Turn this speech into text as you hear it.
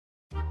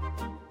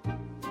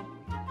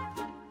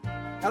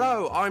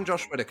Hello, I'm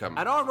Josh Widdicombe.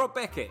 And I'm Rob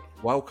Beckett.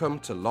 Welcome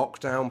to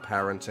Lockdown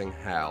Parenting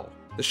Hell,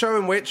 the show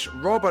in which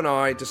Rob and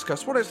I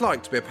discuss what it's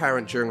like to be a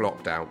parent during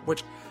lockdown,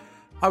 which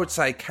I would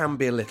say can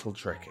be a little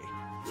tricky.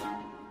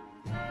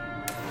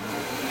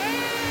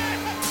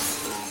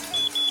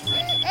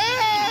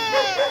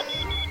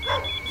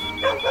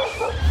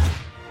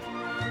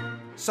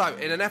 So,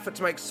 in an effort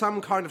to make some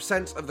kind of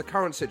sense of the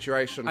current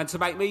situation, And to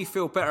make me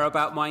feel better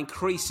about my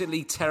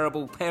increasingly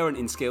terrible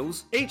parenting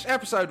skills, each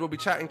episode will be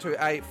chatting to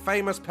a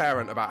famous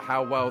parent about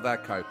how well they're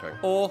coping.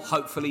 or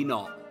hopefully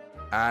not.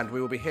 And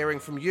we will be hearing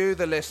from you,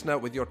 the listener,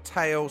 with your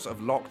tales of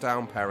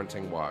lockdown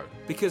parenting woe.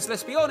 Because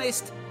let's be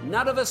honest,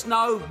 none of us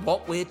know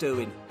what we're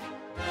doing.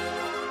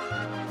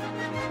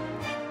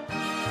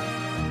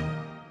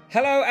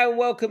 Hello and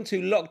welcome to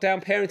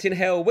Lockdown Parenting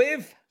Hell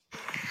with...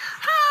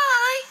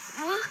 Hi,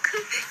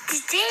 welcome to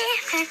Today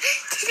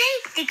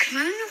the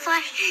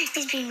coronavirus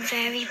has been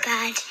very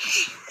bad.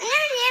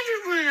 Nearly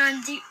everyone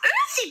on the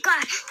earth has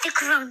got the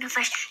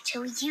coronavirus,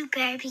 so you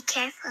better be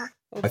careful.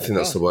 I think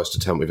that's the worst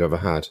attempt we've ever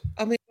had.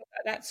 I mean,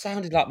 that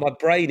sounded like my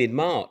brain in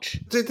March.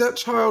 Did that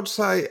child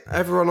say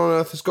everyone on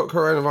earth has got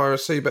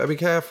coronavirus, so you better be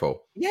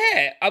careful?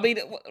 Yeah, I mean,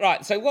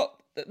 right, so what...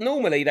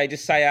 Normally they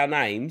just say our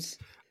names,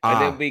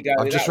 and then we go...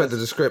 I've just read the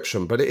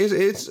description, but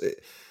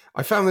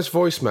I found this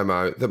voice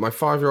memo that my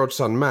 5-year-old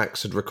son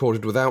Max had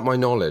recorded without my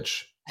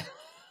knowledge.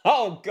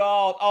 Oh,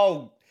 God.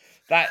 Oh,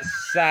 that's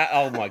sad.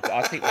 Oh, my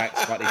God. I think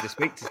Max might need to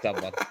speak to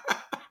someone.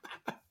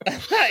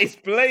 That is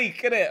bleak,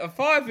 isn't it? A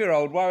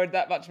 5-year-old worried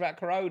that much about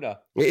corona.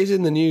 It is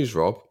in the news,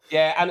 Rob.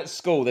 Yeah, and at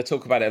school. They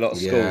talk about it a lot at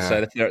school. Yeah. So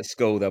if they're at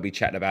school, they'll be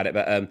chatting about it.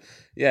 But,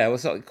 yeah, it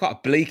was quite a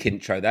bleak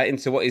intro, that,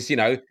 into what is,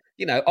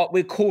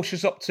 we're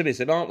cautious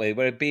optimism, aren't we?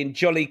 We're being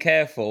jolly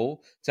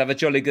careful to have a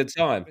jolly good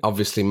time.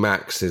 Obviously,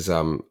 Max is,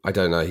 I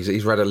don't know,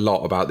 he's read a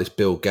lot about this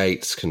Bill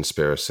Gates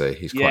conspiracy.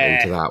 He's quite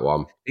into that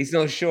one. He's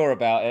not sure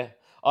about it.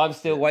 I'm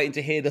still waiting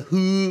to hear the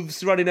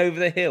hooves running over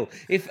the hill.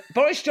 If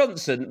Boris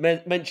Johnson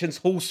mentions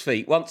horse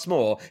feet once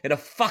more in a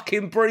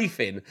fucking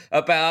briefing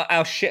about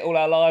how shit all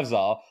our lives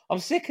are, I'm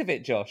sick of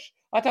it, Josh.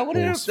 I don't want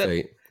to Horse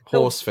feet.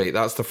 Horse feet,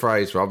 that's the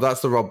phrase, Rob.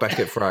 That's the Rob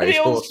Beckett phrase.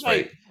 Horse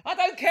feet. I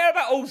don't care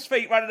about horse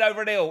feet running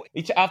over an hill.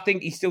 I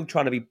think he's still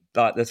trying to be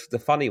like the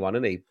funny one,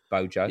 isn't he,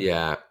 Bojo?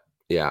 Yeah.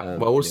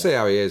 Well, we'll see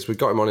how he is. We've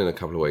got him on in a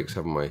couple of weeks,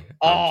 haven't we?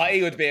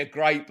 He would be a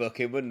great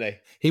booking, wouldn't he?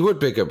 He would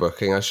be a good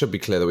booking. I should be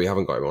clear that we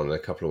haven't got him on in a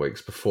couple of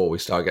weeks before we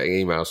start getting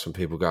emails from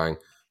people going,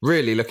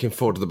 really looking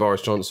forward to the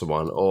Boris Johnson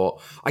one,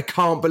 or I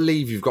can't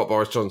believe you've got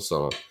Boris Johnson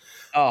on.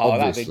 Oh,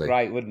 Obviously. that'd be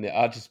great, wouldn't it?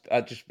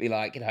 I'd just be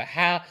like,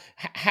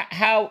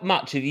 how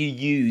much have you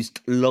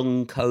used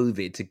long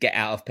COVID to get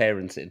out of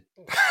parenting?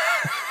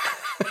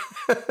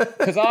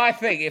 Because I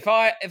think if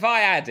I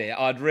had it,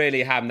 I'd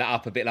really ham that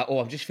up a bit. Like,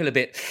 I just feel a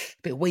bit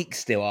weak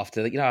still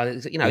after.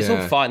 It's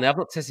all fine. I've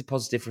not tested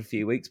positive for a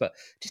few weeks, but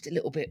just a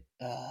little bit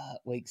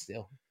weak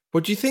still.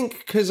 Well, do you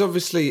think, because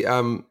obviously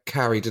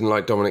Carrie didn't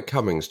like Dominic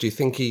Cummings, do you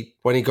think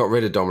when he got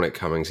rid of Dominic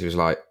Cummings, he was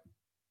like,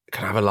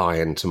 can I have a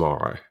lie-in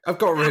tomorrow? I've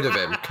got rid of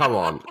him. Come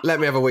on,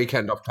 let me have a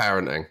weekend off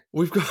parenting.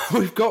 We've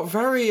got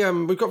very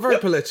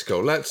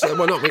political. Let's be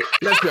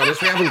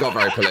honest, we haven't got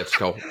very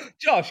political.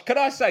 Josh, can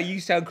I say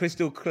you sound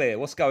crystal clear?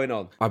 What's going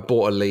on? I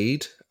bought a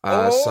lead,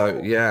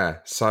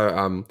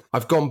 so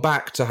I've gone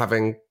back to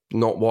having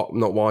not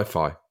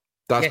Wi-Fi.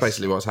 That's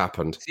basically what's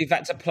happened. So you've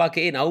had to plug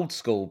it in old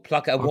school,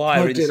 plug a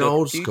wire into in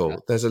old computer.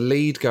 school. There's a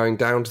lead going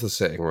down to the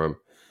sitting room,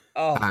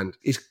 and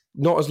it's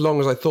not as long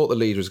as I thought the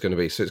lead was going to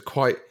be. So it's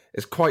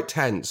quite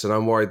tense, and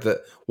I'm worried that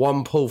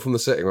one pull from the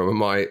sitting room and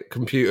my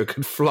computer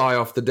could fly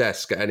off the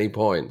desk at any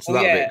point. So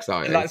that'd be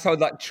exciting. Like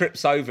someone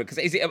trips over, because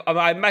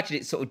I imagine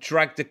it's sort of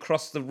dragged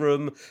across the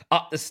room,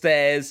 up the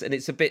stairs, and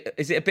is it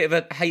a bit of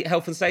a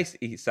health and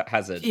safety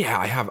hazard? Yeah,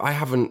 I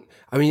haven't.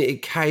 I mean,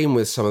 it came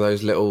with some of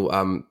those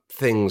little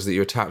things that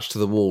you attach to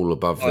the wall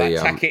above the.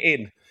 Tack it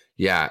in.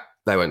 Yeah,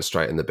 they went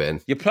straight in the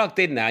bin. You're plugged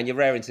in now, and you're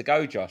raring to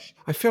go, Josh.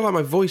 I feel like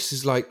my voice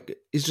is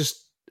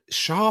just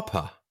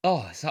sharper.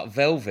 Oh, it's like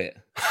velvet.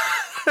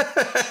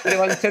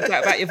 Anyone said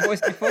that about your voice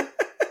before?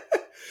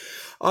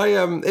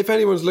 If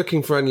anyone's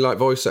looking for any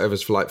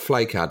voiceovers for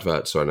flake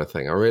adverts or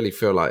anything, I really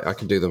feel like I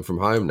can do them from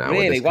home now.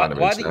 Really? With this kind of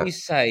why didn't you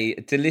say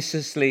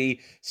deliciously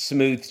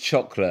smooth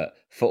chocolate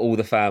for all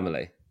the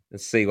family?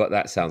 Let's see what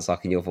that sounds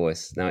like in your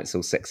voice. Now it's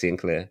all sexy and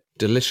clear.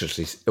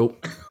 Deliciously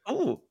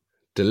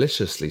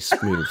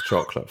smooth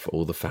chocolate for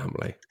all the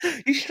family.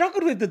 You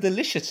struggled with the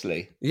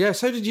deliciously. Yeah,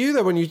 so did you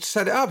though when you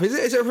set it up. Is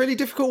it a really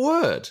difficult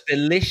word?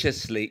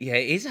 Deliciously. Yeah,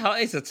 it is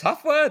hard. It's a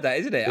tough word, that,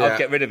 isn't it? Yeah. I'd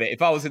get rid of it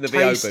if I was in the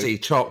VO booth. Tasty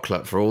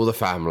chocolate for all the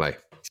family.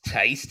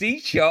 Tasty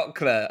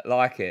chocolate.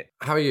 Like it.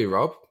 How are you,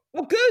 Rob?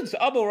 Well, good.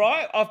 I'm all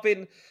right.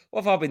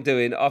 What have I been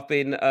doing? I've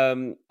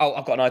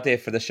got an idea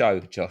for the show,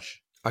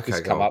 Josh. Okay,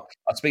 It's come up.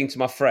 I was speaking to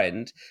my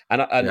friend,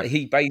 and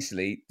he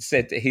basically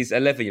said that his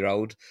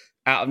 11-year-old,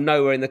 out of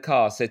nowhere in the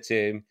car, said to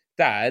him,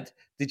 "Dad,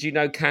 did you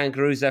know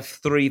kangaroos have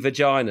 3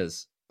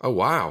 vaginas?" Oh,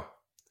 wow.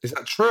 Is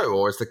that true,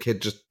 or is the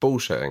kid just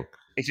bullshitting?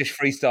 He's just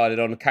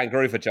freestyling on a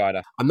kangaroo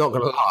vagina. I'm not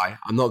going to lie.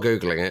 I'm not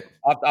Googling it.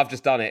 I've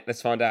just done it.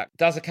 Let's find out.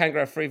 Does a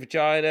kangaroo have 3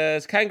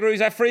 vaginas? Kangaroos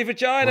have 3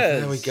 vaginas. Well,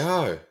 there we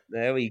go.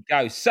 There we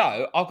go.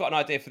 So I've got an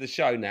idea for the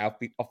show now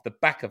off the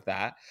back of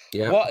that.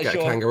 Yeah, What get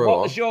is a kangaroo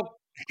on.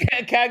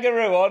 Get a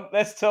kangaroo on.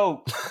 Let's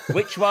talk.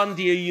 Which one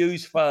do you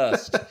use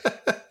first?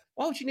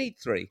 Why would you need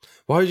 3?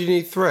 Why would you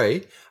need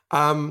 3?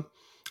 I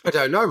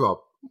don't know, Rob.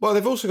 Well,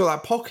 they've also got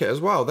that pocket as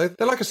well. They're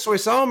like a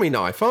Swiss Army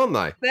knife, aren't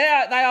they? They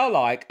are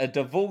like a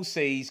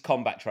divorcee's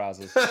combat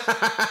trousers. There's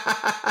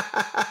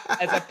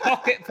a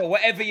pocket for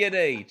whatever you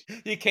need.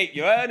 You keep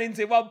your earnings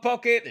in one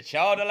pocket, the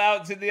child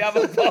allowance in the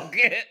other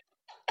pocket.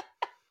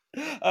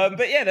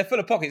 But yeah, they're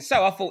full of pockets.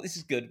 So I thought this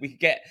is good. We could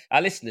get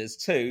our listeners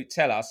to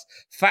tell us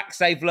facts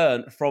they've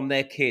learned from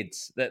their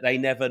kids that they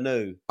never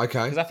knew.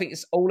 Okay. Because I think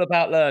it's all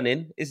about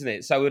learning, isn't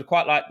it? So we'd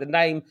quite like the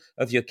name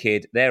of your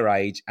kid, their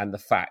age, and the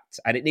fact.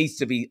 And it needs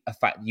to be a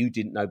fact you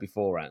didn't know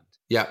beforehand.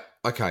 Yeah.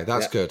 Okay.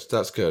 That's good.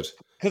 That's good.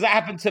 Because that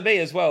happened to me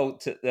as well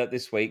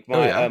this week.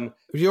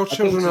 Your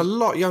children are a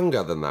lot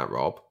younger than that,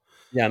 Rob.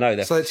 Yeah, I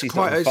know. So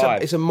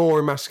it's a more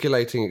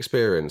emasculating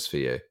experience for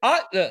you.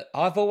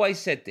 I've always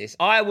said this.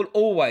 I will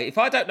always, if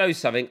I don't know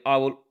something, I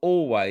will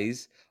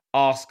always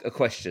ask a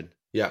question.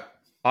 Yeah.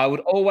 I would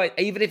always,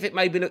 even if it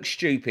made me look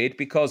stupid,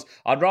 because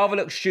I'd rather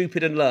look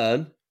stupid and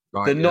learn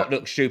than not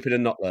look stupid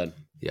and not learn.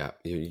 Yeah,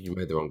 you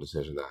made the wrong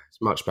decision there. It's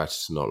much better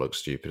to not look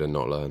stupid and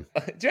not learn.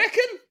 Do you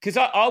reckon? Because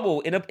I will,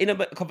 in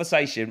a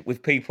conversation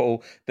with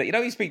people that,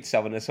 you speak to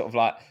someone that's sort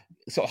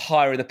of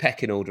higher in the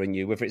pecking order than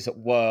you, whether it's at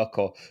work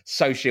or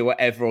socially or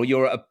whatever, or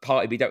you're at a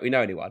party but you don't really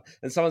know anyone,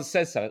 and someone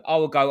says something, I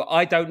will go,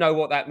 I don't know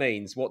what that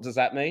means. What does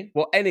that mean?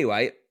 Well,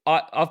 anyway,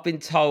 I've been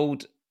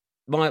told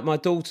my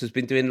daughter's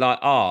been doing like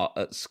art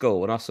at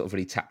school, and I sort of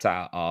really tapped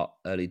out art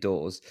early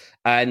doors.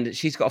 And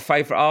she's got a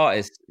favourite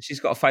artist. She's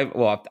got a favourite.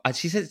 Well,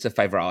 she says it's a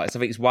favourite artist. I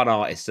think it's one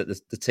artist that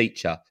the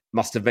teacher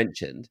must have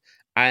mentioned.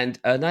 And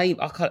her name,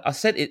 I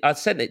sent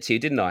it to you,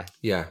 didn't I?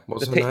 Yeah.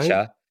 What's the her picture?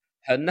 name?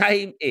 Her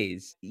name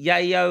is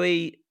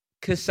Yayoi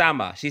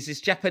Kusama. She's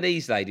this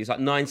Japanese lady who's like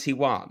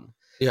 91.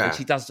 Yeah. And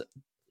she does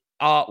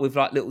art with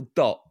like little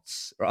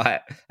dots,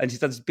 right? And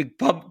she's done this big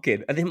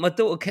pumpkin. And then my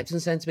daughter kept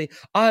on saying to me,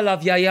 I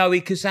love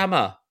Yayoi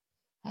Kusama.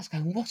 I was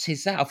going, what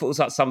is that? I thought it was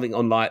like something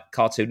on like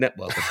Cartoon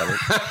Network or something.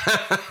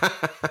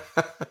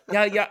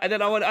 Yeah. And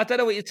then I don't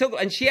know what you're talking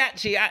about. And she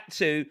actually had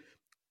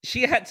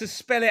to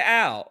spell it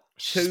out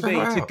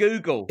to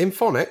Google. In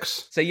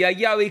phonics? So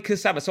Yayoi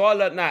Kusama. So I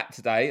learned that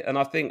today. And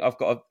I think I've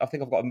got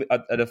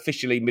an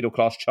officially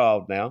middle-class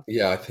child now.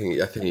 Yeah, I think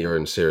you're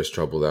in serious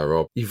trouble there,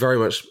 Rob. You very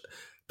much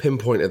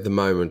pinpointed the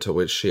moment at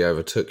which she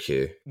overtook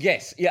you.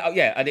 Yes,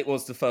 yeah, and it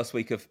was the first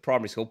week of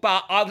primary school.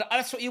 But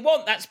that's what you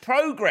want. That's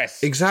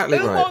progress. Exactly.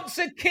 Who right. wants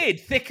a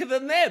kid thicker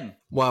than them?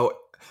 Well,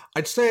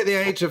 I'd say at the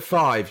age of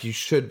 5, you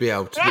should be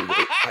able to.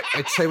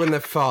 I'd say when they're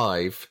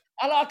 5.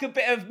 I like a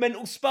bit of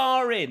mental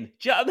sparring.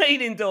 Do you know what I mean?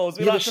 Indoors,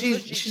 Yeah, but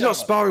she's not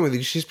sparring with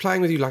you. She's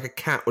playing with you like a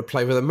cat would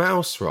play with a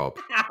mouse, Rob.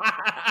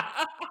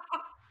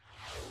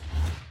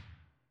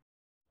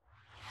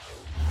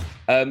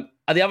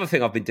 And the other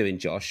thing I've been doing,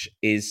 Josh,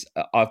 is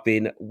I've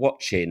been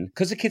watching,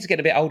 because the kids are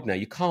getting a bit old now,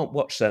 you can't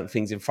watch certain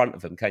things in front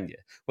of them, can you?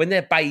 When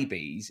they're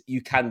babies,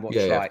 you can watch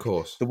of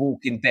course. The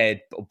Walking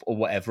Dead or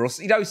whatever, or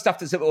stuff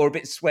that's or a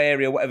bit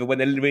sweary or whatever when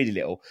they're really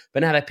little,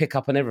 but now they pick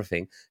up on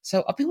everything.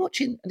 So I've been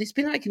watching, and it's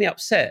been making me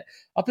upset.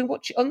 I've been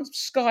watching on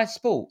Sky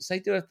Sports, they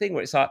do a thing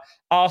where it's like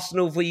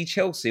Arsenal v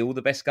Chelsea, all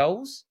the best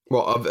goals.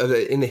 What,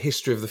 in the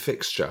history of the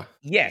fixture?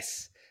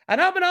 Yes. And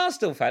I'm an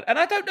Arsenal fan, and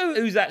I don't know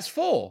who that's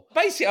for.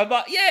 Basically, I'm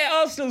like, yeah,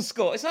 Arsenal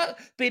score. It's like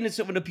being in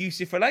sort of an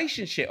abusive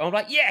relationship. I'm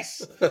like,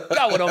 yes, go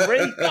on, Henri,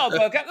 go on,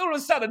 Bergkamp. All of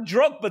a sudden,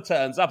 Drogba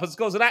turns up and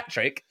scores an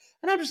hat-trick,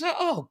 and I'm just like,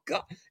 oh,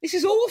 God, this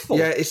is awful.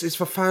 Yeah, it's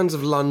for fans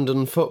of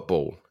London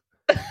football.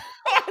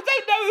 I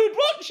don't know who'd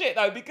watch it,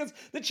 though, because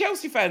the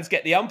Chelsea fans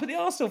get the ump and the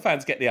Arsenal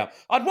fans get the ump.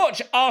 I'd watch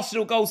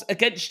Arsenal goals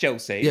against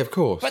Chelsea. Yeah, of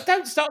course. But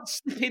don't start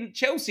slipping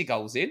Chelsea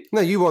goals in.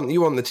 No, you want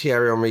the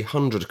Thierry Henry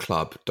 100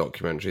 Club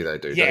documentary they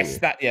do, yes,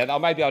 don't you?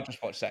 Maybe I'll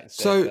just watch that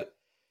instead. So,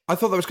 I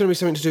thought that was going to be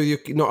something to do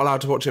with you not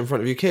allowed to watch it in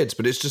front of your kids,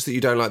 but it's just that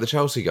you don't like the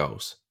Chelsea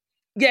goals.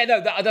 Yeah, no,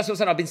 that's what I'm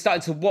saying. I've been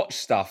starting to watch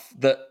stuff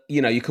that,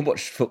 you can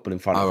watch football in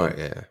front of them. Right,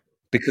 yeah.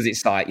 Because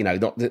it's like,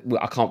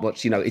 I can't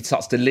watch, it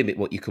starts to limit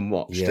what you can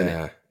watch, doesn't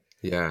it?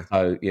 Yeah.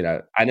 So,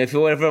 and if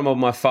whenever I'm on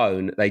my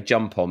phone, they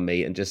jump on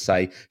me and just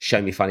say,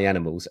 show me funny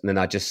animals. And then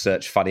I just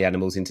search funny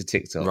animals into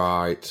TikTok.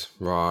 Right.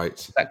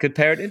 Is that good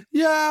parenting?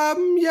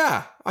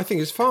 Yeah. I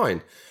think it's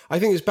fine. I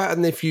think it's better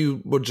than if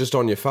you were just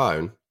on your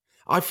phone.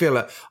 I feel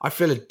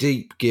a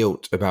deep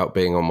guilt about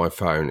being on my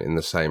phone in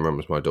the same room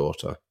as my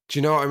daughter. Do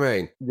you know what I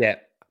mean? Yeah.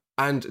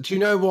 And do you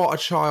know what a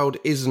child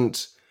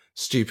isn't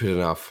stupid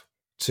enough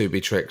to be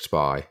tricked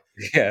by?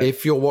 Yeah.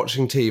 If you're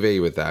watching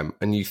TV with them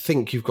and you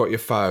think you've got your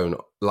phone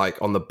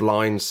like on the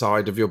blind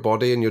side of your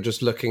body and you're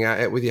just looking at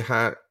it with your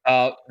hand.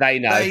 Oh, they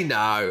know. They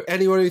know.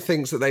 Anyone who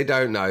thinks that they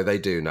don't know, they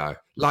do know.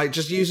 Like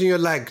just using your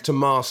leg to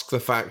mask the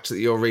fact that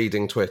you're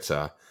reading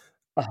Twitter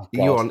Oh,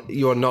 God.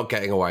 You are not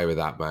getting away with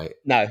that, mate.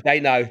 No, they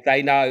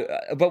know.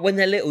 But when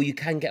they're little, you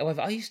can get away with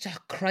it. I used to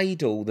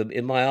cradle them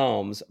in my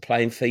arms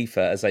playing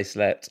FIFA as they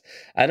slept.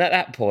 And at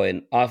that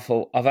point, I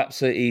thought, I've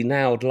absolutely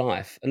nailed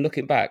life. And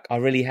looking back, I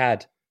really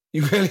had.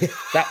 You really...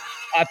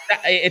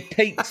 It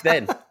peaked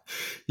then.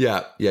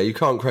 Yeah, you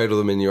can't cradle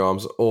them in your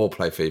arms or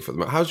play FIFA with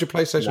them. How's your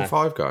PlayStation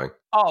 5 going?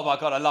 Oh my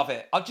God, I love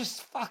it. I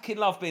just fucking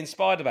love being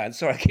Spider-Man.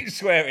 Sorry, I keep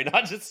swearing.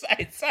 I just say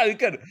it's so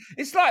good.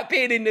 It's like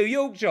being in New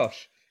York,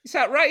 Josh. It's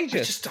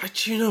outrageous.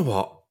 Do you know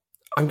what?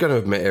 I'm going to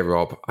admit it,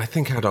 Rob. I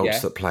think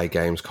adults that play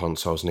games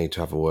consoles need to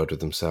have a word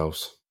with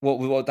themselves. What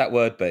would that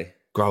word be?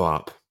 Grow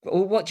up.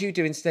 Well, what do you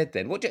do instead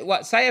then?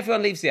 What say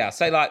everyone leaves the house.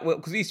 Say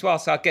because we used to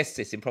ask our guests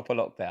this in proper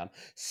lockdown.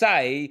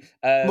 Say...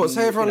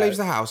 say everyone leaves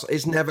the house?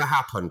 It's never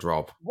happened,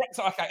 Rob.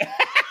 Okay.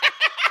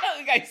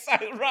 Okay, so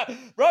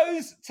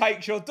Rose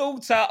takes your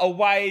daughter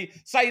away.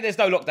 Say there's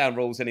no lockdown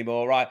rules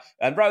anymore, right?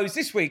 And Rose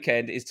this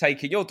weekend is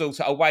taking your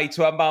daughter away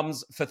to her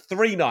mum's for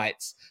 3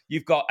 nights.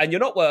 And you're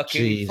not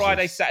working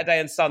Friday, Saturday,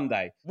 and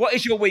Sunday. What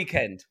is your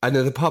weekend? And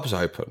then the pub's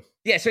open.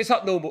 Yeah, so it's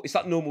like normal. It's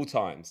like normal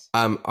times.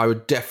 I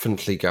would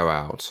definitely go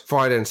out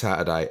Friday and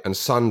Saturday, and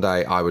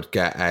Sunday I would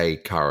get a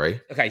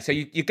curry. Okay, so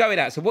you're going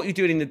out. So what are you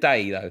doing in the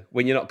day though,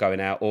 when you're not going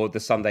out, or the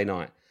Sunday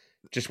night?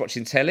 Just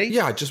watching telly?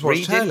 Yeah, I just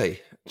watch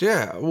telly.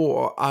 Yeah,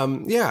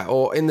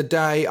 or in the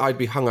day I'd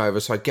be hungover,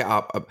 so I'd get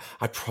up.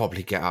 I'd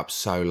probably get up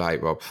so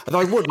late, Rob. Although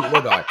I wouldn't,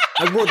 would I?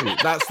 I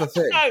wouldn't. That's the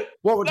thing.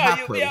 What would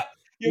happen?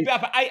 You'd be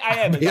up at 8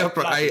 a.m. I'd be up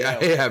at 8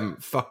 a.m.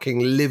 fucking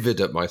livid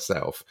at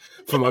myself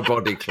for my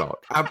body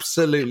clock.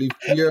 Absolutely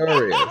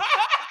furious.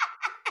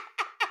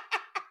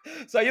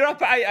 So you're up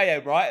at 8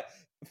 a.m., right?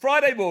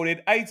 Friday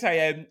morning, 8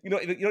 a.m. You're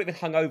not even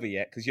hungover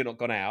yet because you're not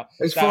gone out.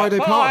 Is Friday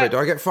part of it? Do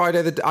I get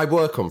Friday? I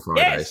work on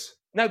Fridays. Yes.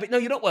 No,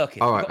 you're not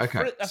working. All right,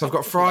 okay. So I've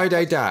got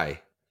Friday day.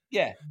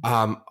 Yeah.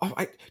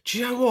 Do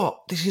you know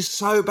what? This is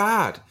so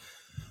bad.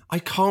 I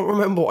can't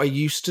remember what I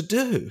used to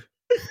do.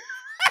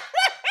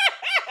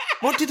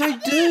 What did I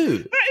do?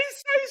 That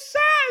is so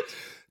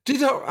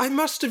sad. I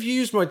must have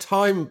used my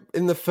time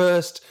in the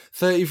first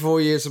 34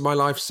 years of my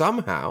life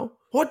somehow.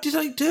 What did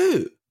I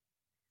do?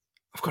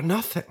 I've got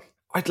nothing.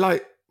 I'd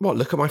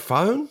look at my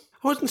phone?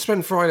 I wouldn't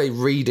spend Friday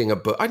reading a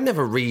book. I'd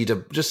never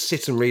just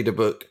sit and read a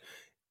book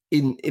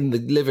in the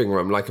living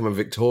room like I'm a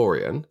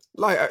Victorian.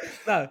 No.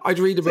 I'd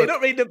read a book, you're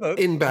not reading a book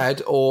in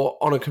bed or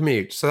on a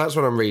commute. So that's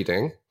what I'm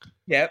reading.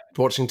 Yep.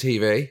 Watching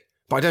TV.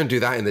 But I don't do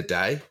that in the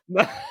day.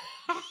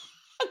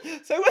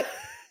 So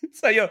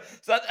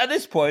at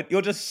this point,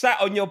 you're just sat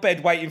on your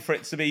bed waiting for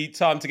it to be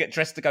time to get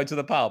dressed to go to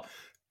the pub.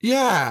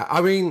 Yeah,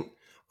 I mean,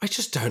 I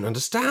just don't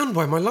understand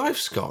why my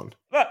life's gone.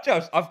 Right,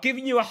 Josh, I've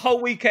given you a whole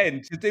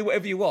weekend to do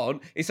whatever you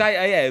want. It's 8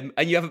 a.m.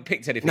 and you haven't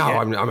picked anything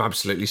yet. No, I'm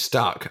absolutely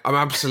stuck. I'm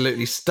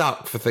absolutely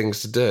stuck for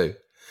things to do.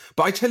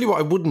 But I tell you what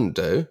I wouldn't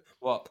do.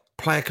 What?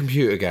 Play a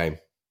computer game.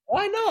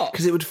 Why not?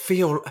 Because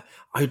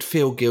I'd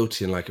feel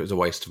guilty and like it was a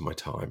waste of my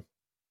time.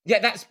 Yeah,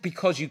 that's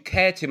because you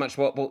care too much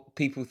what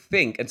people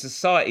think, and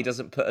society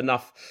doesn't put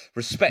enough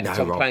respect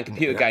on playing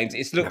computer games.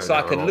 It looks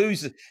like a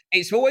loser.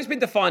 It's always been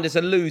defined as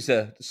a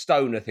loser,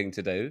 stoner thing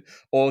to do,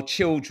 or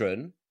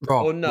children,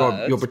 or nerds.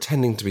 Rob, you're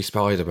pretending to be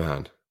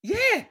Spider-Man.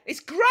 Yeah, it's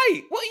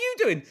great. What are you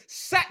doing?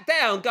 Sat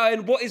down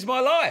going, what is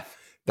my life?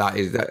 I'm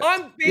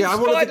being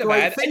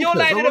Spider-Man, and you're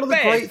laying in a bed. I'm one of the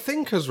great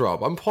thinkers,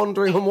 Rob. I'm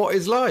pondering on what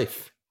is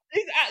life.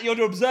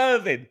 You're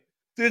observing.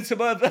 Doing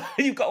some other,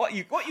 you've got what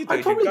you doing?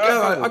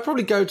 I'd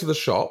probably go to the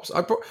shops.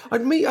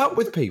 I'd meet up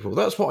with people.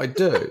 That's what I'd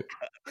do.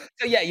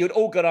 So yeah, you'd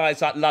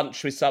organise like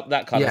lunch with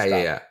that kind of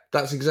stuff. Yeah.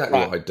 That's exactly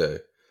what I'd do.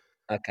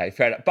 Okay,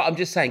 fair enough. But I'm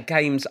just saying,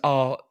 games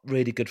are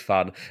really good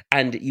fun,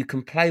 and you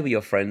can play with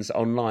your friends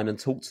online and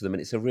talk to them, and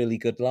it's a really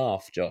good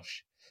laugh,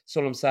 Josh. That's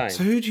all I'm saying.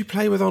 So who do you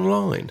play with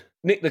online?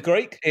 Nick the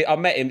Greek. I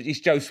met him. He's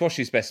Joe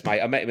Swash's best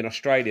mate. I met him in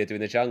Australia doing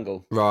the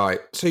jungle.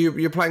 Right. So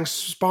you're playing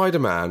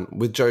Spider-Man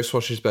with Joe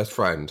Swash's best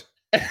friend.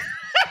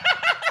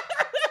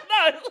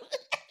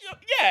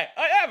 Yeah,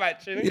 I am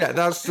actually. Yeah,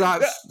 that's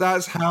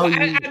how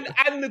you...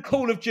 And the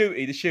Call of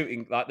Duty, the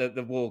shooting, like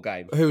the war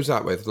game. Who's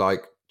that with?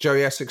 Like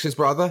Joey Essex's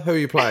brother? Who are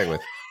you playing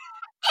with?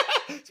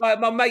 So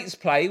my mates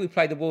we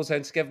play the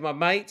Warzone together, my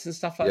mates and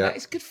stuff like that.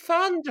 It's good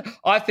fun.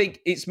 I think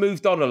it's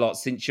moved on a lot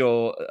since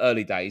your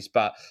early days,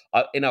 but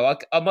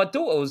my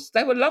daughters,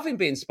 they were loving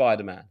being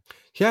Spider-Man.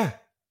 Yeah.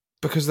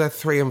 Because they're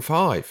 3 and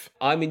 5.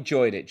 I'm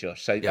enjoying it,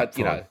 Josh. So,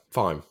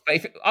 fine.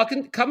 If I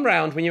can come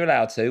round when you're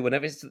allowed to,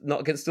 whenever it's not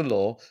against the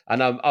law,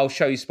 and I'll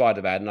show you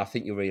Spider-Man, and I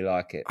think you'll really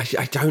like it.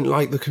 I don't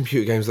like the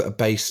computer games that are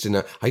based in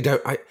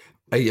I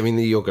mean,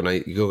 you're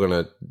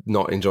gonna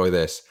not enjoy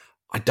this.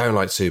 I don't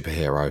like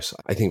superheroes.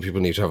 I think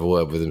people need to have a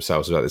word with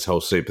themselves about this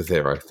whole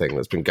superhero thing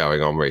that's been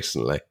going on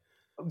recently.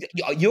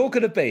 You're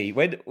going to be,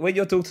 when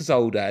your daughter's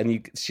older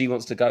and she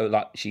wants to go,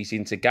 like she's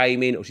into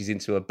gaming or she's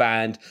into a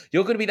band,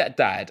 you're going to be that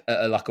dad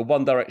at like a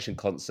One Direction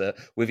concert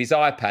with his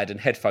iPad and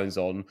headphones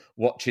on,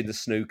 watching the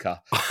snooker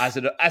as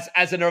an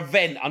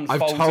event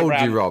unfolds. I've told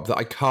you, Rob, that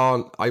I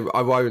can't, I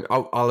won't,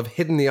 I'll have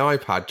hidden the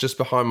iPad just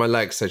behind my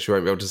legs so she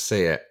won't be able to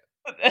see it.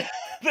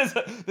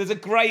 there's a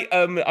great,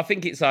 I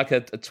think it's like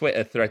a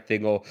Twitter thread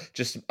thing or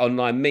just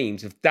online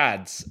memes of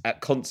dads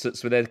at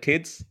concerts with their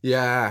kids.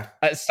 Yeah.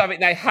 It's something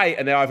they hate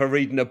and they're either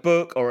reading a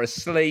book or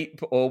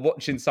asleep or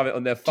watching something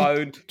on their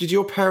phone. Did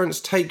your parents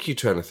take you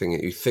to anything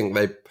that you think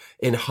they,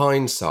 in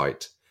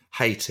hindsight,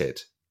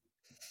 hated?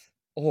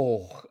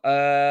 Well,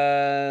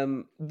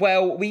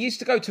 we used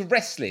to go to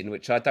wrestling,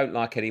 which I don't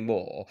like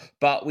anymore.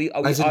 But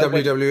As in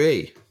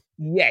WWE?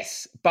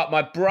 Yes, but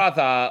my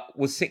brother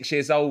was 6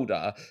 years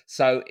older,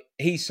 so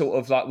he sort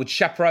of like would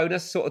chaperone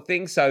us, sort of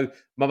thing. So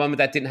my mum and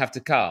dad didn't have to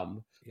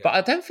come. Yeah. But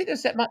I don't think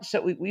there's that much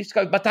that we used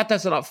to go. My dad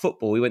doesn't like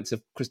football. We went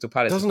to Crystal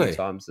Palace a few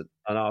times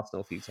and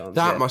Arsenal a few times.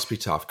 That must be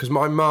tough because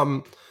my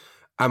mum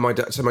and my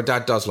dad. So my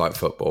dad does like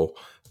football,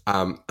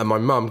 and my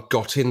mum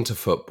got into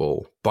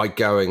football by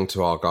going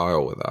to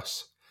Argyle with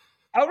us.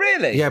 Oh,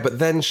 really? Yeah, but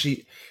then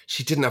she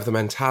didn't have the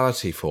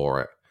mentality for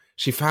it.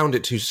 She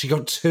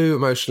got too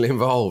emotionally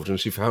involved and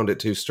she found it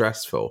too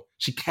stressful.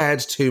 She cared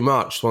too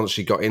much once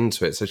she got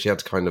into it, so she had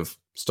to kind of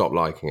stop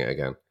liking it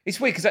again. It's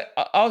weird because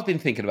I've been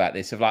thinking about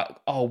this of like,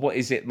 oh, what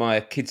is it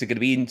my kids are going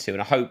to be into?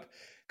 And I hope,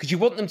 because you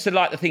want them to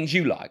like the things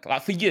you like.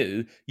 Like for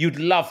you, you'd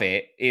love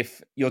it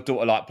if your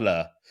daughter liked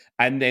Blur.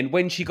 And then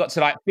when she got to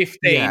like 15...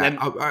 Yeah,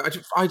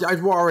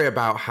 I'd worry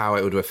about how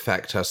it would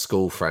affect her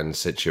school friend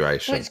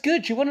situation. Well, it's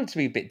good. You want them to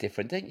be a bit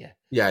different, don't you?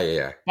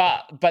 Yeah.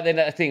 But then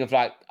that thing of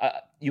like,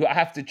 you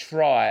have to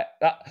try...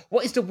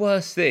 what is the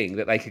worst thing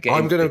that they could get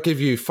I'm going to give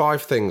you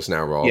 5 things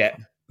now, Rob,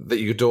 that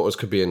your daughters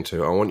could be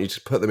into. I want you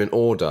to put them in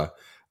order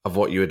of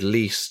what you would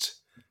least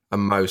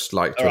and most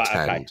like to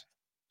attend.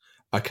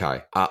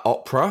 Okay.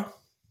 Opera.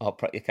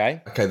 Opera,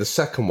 okay. Okay, the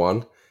second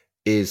one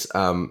is...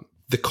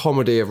 the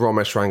comedy of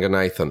Ramesh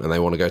Ranganathan, and they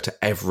want to go to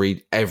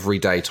every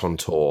date on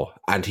tour,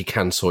 and he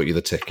can sort you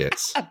the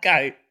tickets.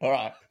 Okay, all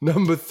right.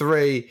 Number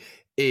 3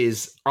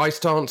 is ice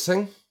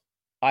dancing.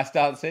 Ice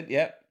dancing,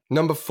 yep.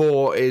 Number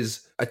 4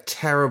 is a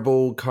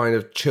terrible kind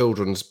of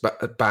children's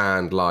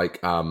band,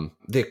 like the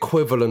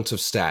equivalent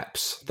of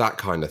Steps, that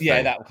kind of thing.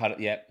 Yeah, that kind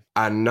of, yeah.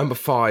 And number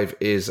 5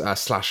 is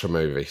slasher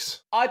movies.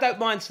 I don't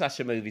mind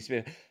slasher movies.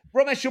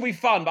 Ramesh will be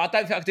fun, but I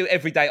don't think I could do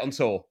every date on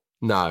tour.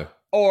 No.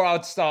 Or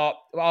I'd start,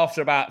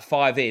 after about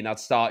 5 in, I'd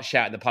start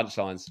shouting the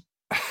punchlines.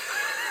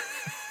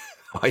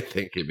 I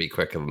think it'd be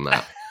quicker than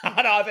that.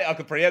 I think I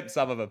could preempt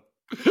some of them.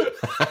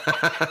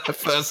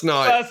 First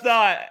night.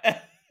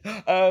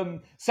 So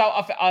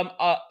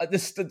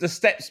the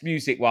Steps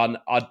music one,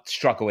 I'd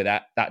struggle with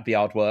that. That'd be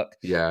hard work.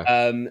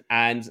 Yeah.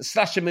 And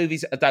slasher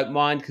movies, I don't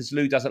mind because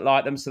Lou doesn't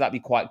like them, so that'd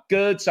be quite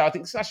good. So I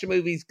think slasher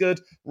movies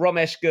good,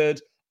 Ramesh good,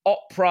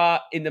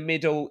 opera in the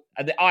middle,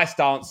 and the ice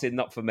dancing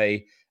not for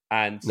me.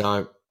 And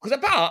no. Because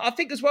I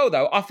think as well,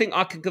 though, I think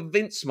I can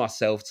convince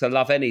myself to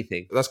love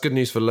anything. That's good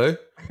news for Lou.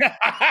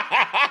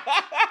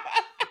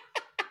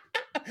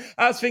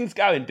 How's things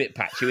going? Bit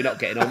patchy, we're not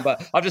getting on,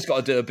 but I've just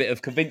got to do a bit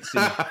of convincing.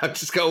 I've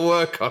just got to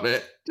work on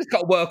it. Just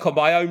got to work on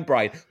my own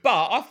brain.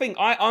 But I think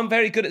I'm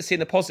very good at seeing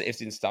the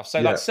positives in stuff. So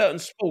like certain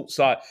sports,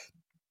 like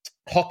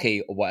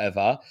hockey or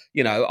whatever,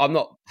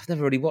 I've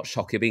never really watched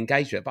hockey or been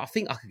engaged with it, but I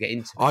think I could get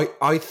into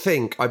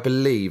it. I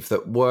believe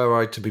that were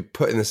I to be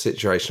put in this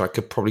situation, I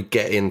could probably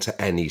get into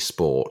any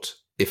sport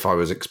if I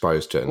was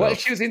exposed to it enough. What if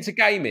she was into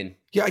gaming?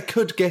 Yeah, I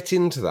could get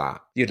into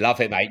that. You'd love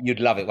it, mate. You'd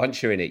love it.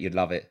 Once you're in it, you'd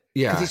love it.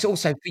 Yeah. Because it's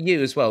also for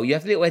you as well. You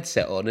have a little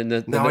headset on. And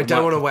no, I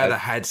don't want to wear the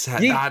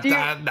headset.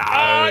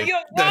 No.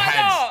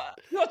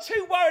 You're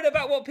too worried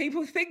about what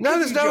people think. No,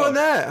 there's no one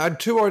there. I'm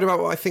too worried about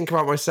what I think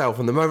about myself.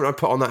 And the moment I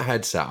put on that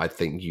headset, I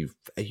think you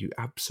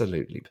are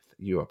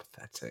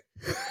pathetic.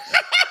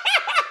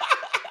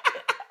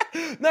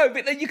 No,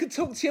 but then you can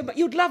talk to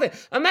you'd love it.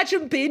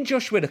 Imagine being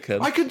Josh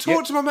Widdicombe. I can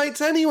talk to my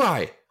mates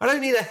anyway. I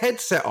don't need a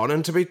headset on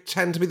and to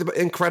pretend to be the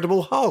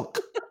Incredible Hulk.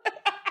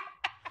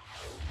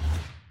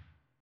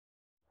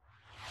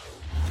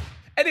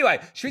 Anyway,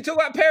 should we talk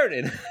about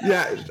parenting?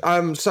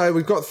 Yeah. So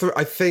we've got through.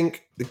 I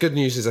think the good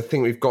news is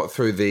we've got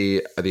through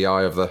the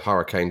eye of the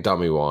hurricane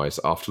dummy wise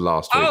after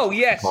last week. Oh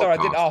yes, sorry,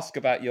 I didn't ask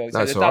about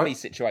the dummy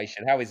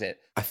situation. How is it?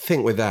 I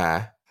think we're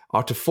there.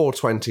 After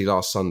 4:20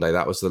 last Sunday,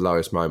 that was the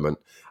lowest moment,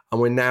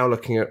 and we're now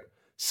looking at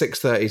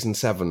 6:30s and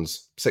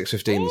 7s,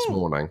 6:15 this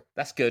morning.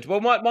 That's good. Well,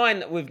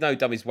 mine with no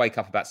dummies wake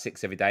up about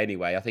 6 every day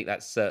anyway. I think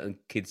that's certain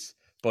kids'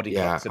 body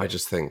clocks. Yeah, I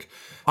just think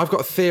I've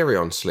got a theory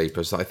on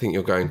sleepers that I think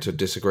you're going to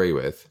disagree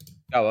with.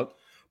 Go on.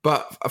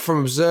 But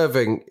from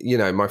observing,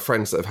 my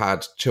friends that have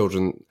had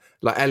children,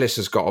 like Ellis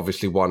has got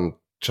obviously one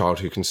child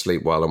who can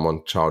sleep well and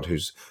one child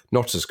who's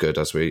not as good,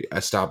 as we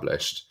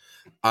established.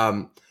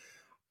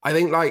 I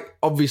think,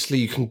 obviously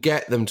you can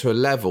get them to a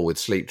level with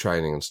sleep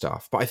training and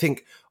stuff, but I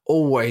think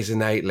always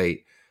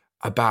innately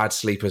a bad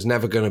sleeper is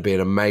never going to be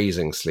an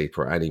amazing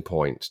sleeper at any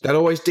point. They'll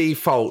always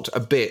default a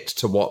bit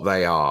to what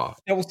they are.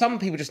 Yeah, well, some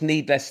people just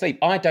need their sleep.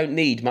 I don't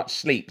need much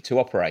sleep to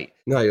operate.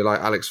 No, you're like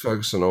Alex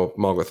Ferguson or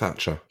Margaret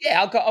Thatcher.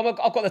 Yeah, I've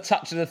got the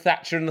touch of the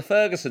Thatcher and the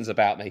Fergusons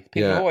about me.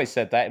 People have always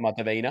said that in my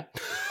demeanour.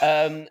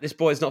 This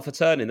boy's not for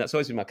turning. That's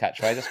always been my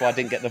catchphrase. That's why I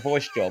didn't get the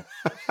voice job.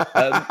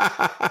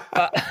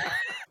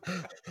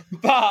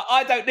 But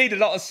I don't need a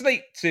lot of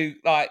sleep to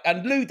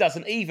and Lou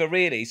doesn't either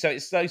really. So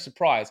it's no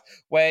surprise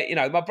where,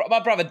 my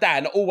brother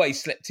Dan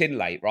always slept in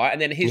late, right?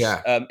 And then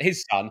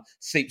his son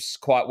sleeps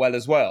quite well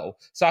as well.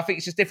 So I think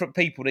it's just different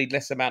people need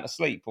less amount of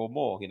sleep or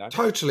more,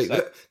 Totally.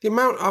 So, the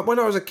amount, when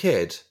I was a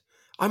kid,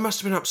 I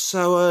must have been up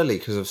so early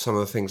because of some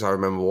of the things I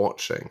remember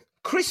watching.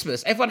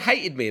 Christmas, everyone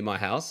hated me in my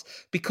house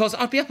because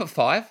I'd be up at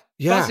 5,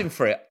 Yeah. buzzing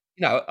for it.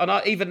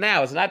 And even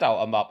now as an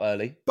adult, I'm up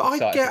early. But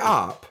I'd get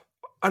up,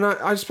 and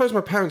I suppose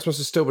my parents must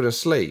have still been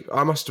asleep.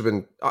 I must have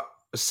been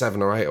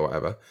 7 or 8 or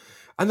whatever.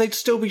 And they'd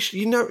still be, do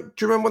you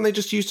remember when they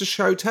just used to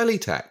show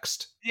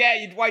teletext? Yeah,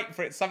 you'd wait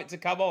for something to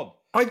come on.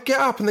 I'd get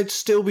up and they'd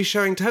still be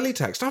showing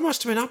teletext. I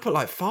must have been up at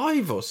like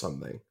 5 or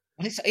something.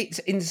 It's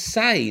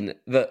insane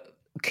that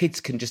kids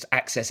can just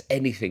access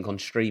anything on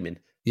streaming.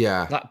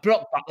 Yeah. Like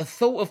the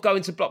thought of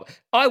going to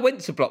I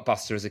went to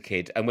Blockbuster as a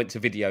kid and went to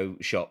video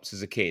shops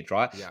as a kid,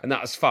 right? Yeah. And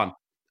that was fun.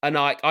 And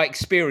I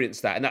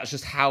experienced that, and that's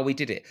just how we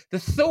did it. The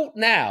thought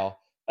now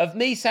of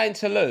me saying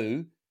to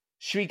Lou,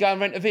 should we go and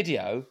rent a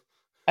video?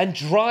 And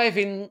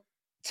driving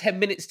 10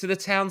 minutes to the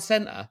town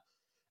centre,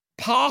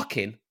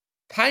 parking,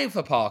 paying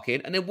for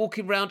parking, and then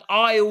walking around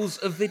aisles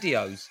of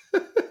videos.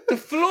 The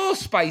floor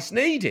space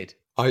needed.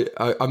 I'm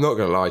not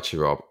going to lie to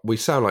you, Rob. We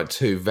sound like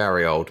two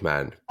very old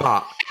men,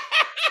 but...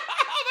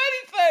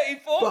 I'm only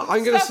 34. But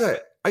I'm going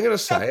to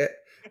say it.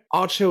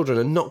 Our children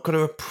are not going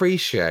to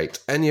appreciate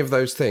any of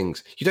those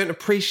things. You don't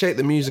appreciate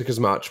the music as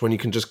much when you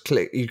can just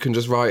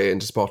write it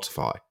into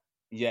Spotify.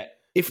 Yeah.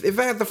 If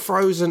they had the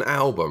Frozen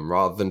album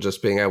rather than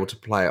just being able to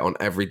play it on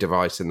every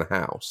device in the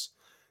house,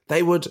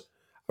 they would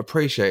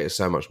appreciate it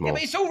so much more. Yeah,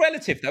 but it's all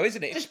relative, though,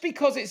 isn't it? Just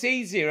because it's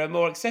easier and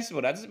more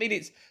accessible, that doesn't mean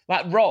it's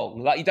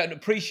wrong. Like you don't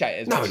appreciate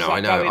it. No, I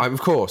know.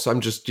 Of course,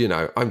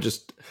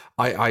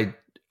 I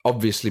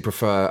obviously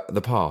prefer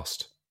the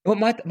past. Well,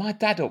 my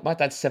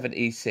dad's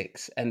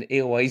 76, and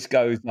he always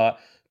goes like,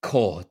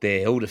 "Core,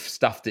 dear, all the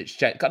stuff that's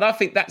changed." And I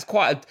think that's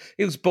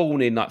he was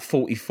born in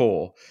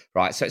 44,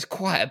 right? So it's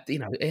quite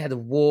he had a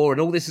war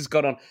and all this has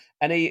gone on.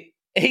 And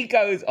he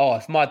goes, "Oh,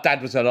 if my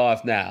dad was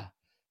alive now,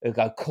 he'd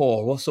go,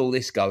 Core, what's all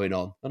this going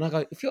on?" And I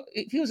go,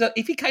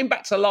 if he came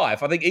back to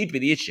life, I think he'd be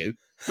the issue,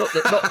 not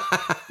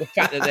the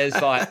fact that there's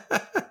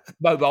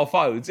mobile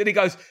phones. And he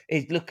goes,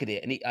 he'd look at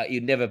it and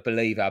you'd never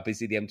believe how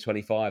busy the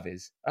M25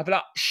 is. I'd be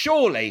like,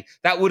 surely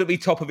that wouldn't be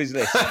top of his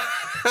list.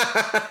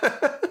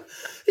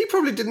 He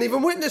probably didn't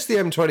even witness the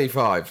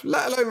M25,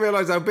 let alone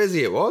realise how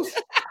busy it was.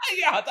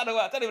 Yeah, I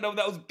don't even know when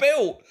that was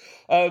built.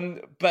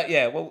 But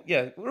yeah,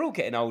 we're all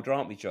getting older,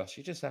 aren't we, Josh?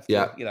 You just have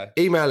to,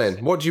 Email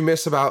in. What do you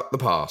miss about the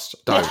past?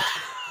 Don't.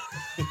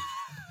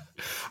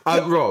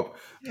 Rob,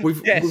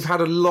 we've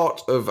had a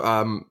lot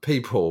of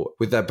people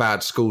with their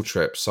bad school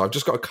trips, so I've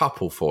just got a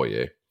couple for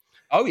you.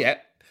 Oh, yeah.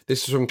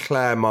 This is from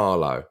Claire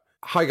Marlowe.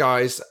 Hi,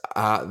 guys.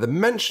 The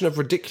mention of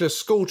ridiculous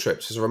school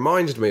trips has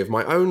reminded me of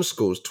my own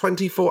school's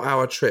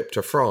 24-hour trip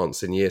to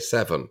France in Year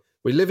 7.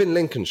 We live in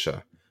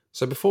Lincolnshire,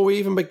 so before we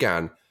even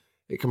began,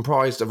 it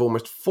comprised of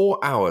almost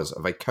 4 hours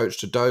of a coach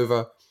to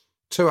Dover,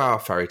 2-hour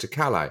ferry to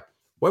Calais.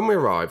 When we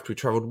arrived, we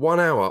travelled 1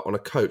 hour on a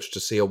coach to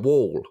see a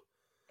wall.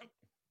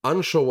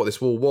 Unsure what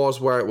this wall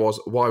was, where it was,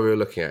 why we were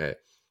looking at it.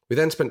 We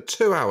then spent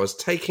 2 hours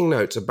taking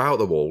notes about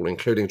the wall,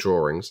 including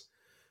drawings,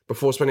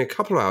 before spending a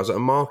couple of hours at a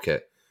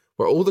market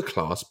where all the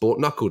class bought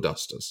knuckle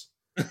dusters.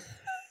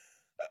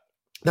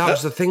 That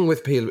was the thing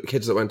with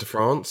kids that went to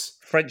France.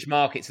 French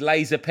markets,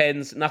 laser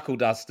pens, knuckle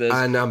dusters.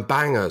 And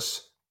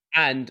bangers.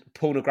 And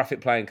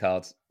pornographic playing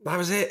cards. That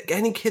was it.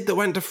 Any kid that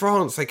went to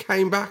France, they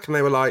came back and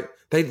they were like,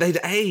 they'd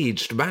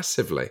aged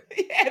massively.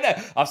 Yeah,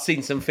 no, I've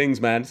seen some things,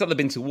 man. It's not that I've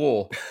been to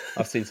war.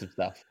 I've seen some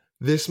stuff.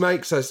 This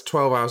makes us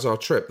 12 hours our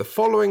trip. The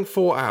following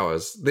 4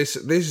 hours, this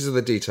is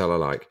the detail I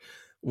like,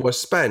 were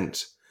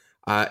spent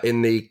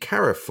in the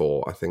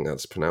Carrefour, I think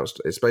that's pronounced.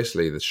 It's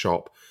basically the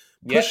shop,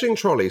 pushing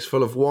trolleys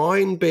full of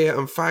wine, beer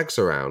and fags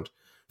around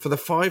for the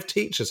 5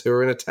 teachers who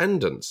were in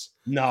attendance.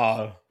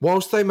 No.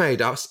 Whilst they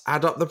made us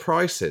add up the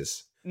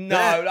prices.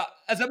 No,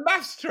 as a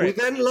maths trick. We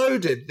then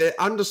loaded the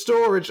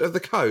understorage of the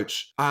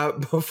coach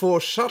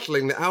before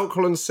shuttling the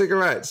alcohol and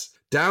cigarettes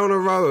down a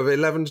row of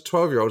 11 to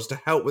 12-year-olds to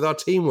help with our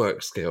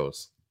teamwork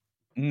skills.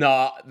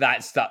 No, they're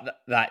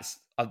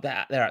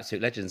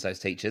absolute legends, those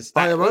teachers.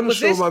 I am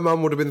unsure my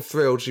mum would have been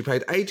thrilled. She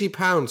paid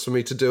 £80 for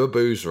me to do a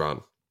booze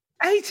run.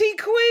 80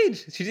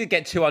 quid? She did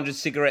get 200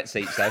 cigarettes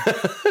each, though.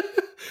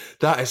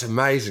 That is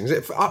amazing.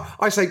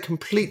 I say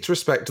complete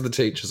respect to the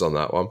teachers on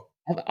that one.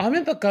 I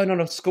remember going on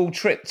a school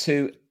trip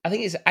to, I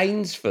think it's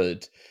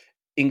Ainsford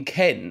in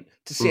Kent,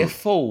 to see a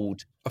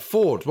ford. A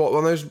ford? What,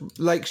 one of those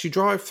lakes you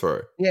drive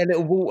through? Yeah,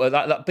 little water,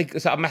 that big,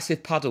 it's like a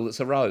massive puddle that's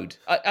a road.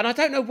 And I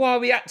don't know why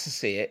we had to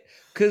see it,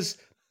 because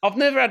I've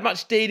never had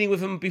much dealing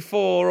with them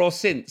before or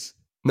since.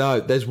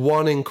 No, there's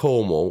one in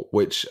Cornwall,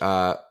 which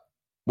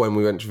when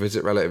we went to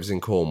visit relatives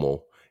in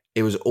Cornwall,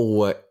 it was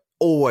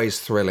always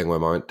thrilling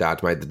when my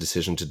dad made the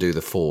decision to do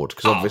the ford,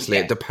 because obviously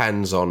it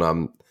depends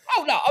on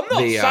Oh no, I'm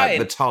not saying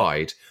the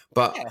tide.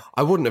 but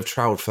I wouldn't have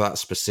trailed for that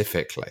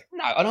specifically.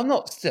 No, and I'm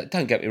not,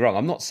 don't get me wrong,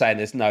 I'm not saying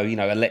there's no,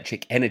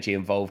 electric energy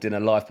involved in a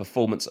live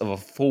performance of a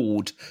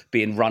Ford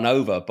being run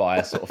over by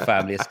a sort of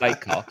family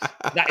estate car.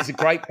 That is a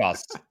great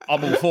bus.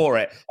 I'm all for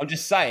it. I'm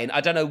just saying,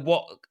 I don't know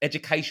what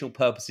educational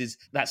purposes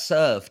that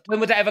served. When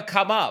would that ever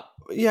come up?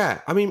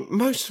 Yeah, I mean,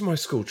 most of my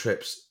school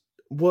trips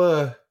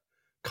were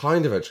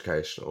kind of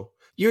educational.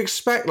 You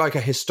expect like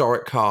a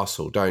historic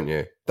castle, don't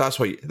you? That's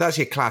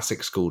your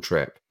classic school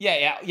trip.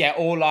 Yeah.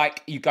 Or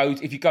like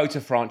if you go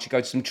to France, you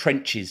go to some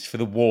trenches for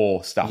the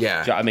war stuff.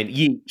 Yeah. Do you know what I mean?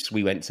 Ypres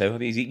we went to. I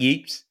think is it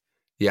Ypres?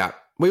 Yeah.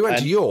 We went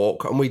to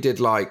York and we did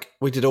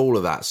all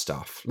of that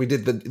stuff. We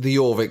did the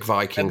Jorvik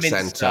Viking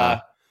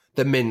Centre,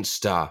 the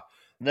Minster,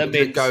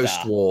 the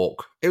Ghost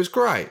Walk. It was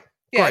great.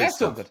 Yeah, great that's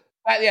stuff. all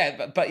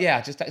good. But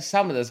just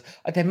some of those,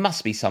 there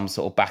must be some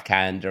sort of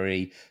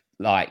backhandery,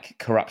 like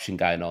corruption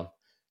going on.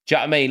 Do you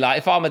know what I mean? Like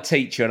if I'm a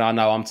teacher and I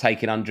know I'm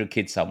taking 100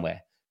 kids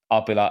somewhere,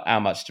 I'll be like, how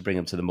much to bring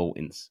them to the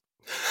Maltings?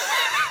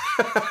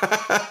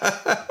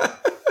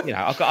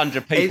 I've got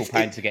 100 people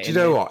paying to get in. Do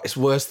you know what? It's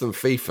worse than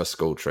FIFA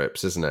school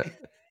trips, isn't it?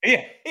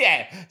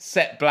 Yeah.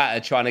 Sepp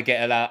Blatter trying to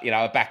get a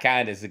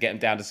backhanders to get them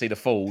down to see the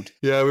Ford.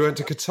 Yeah, we went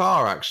to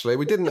Qatar, actually.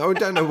 We didn't. I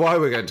don't know why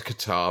we're going to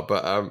Qatar,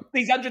 but...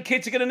 These 100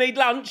 kids are going to need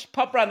lunch.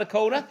 Pub round the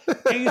corner.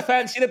 Do you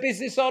fancy the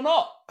business or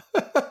not?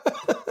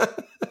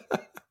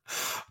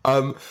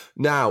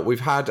 Now, we've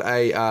had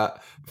a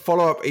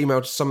follow-up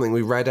email to something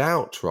we read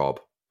out, Rob.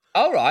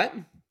 All right.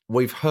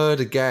 We've heard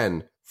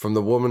again from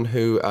the woman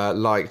who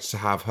liked to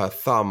have her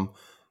thumb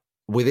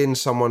within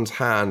someone's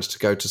hand to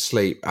go to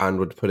sleep and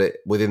would put it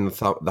within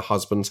the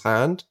husband's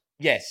hand.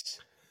 Yes.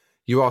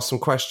 You asked some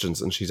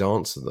questions and she's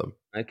answered them.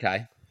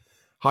 Okay.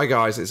 Hi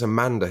guys, it's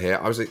Amanda here.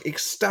 I was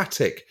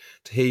ecstatic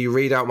to hear you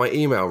read out my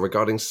email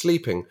regarding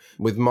sleeping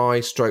with my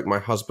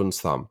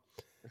husband's thumb.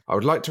 I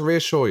would like to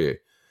reassure you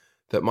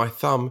that my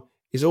thumb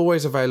is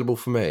always available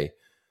for me.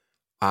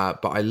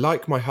 But I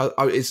like my...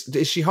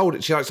 she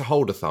likes to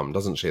hold a thumb,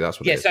 doesn't she? That's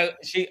what it is. Yeah, so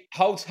she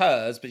holds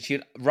hers, but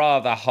she'd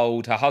rather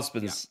hold her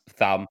husband's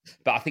thumb.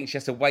 But I think she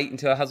has to wait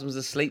until her husband's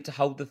asleep to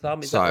hold the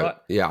thumb. Is that right?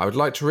 Yeah, I would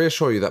like to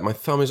reassure you that my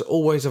thumb is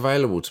always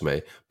available to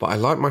me, but I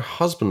like my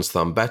husband's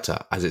thumb better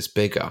as it's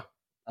bigger.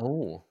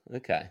 Oh,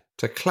 okay.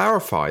 To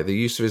clarify the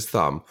use of his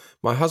thumb,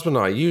 my husband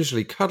and I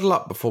usually cuddle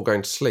up before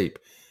going to sleep,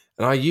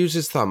 and I use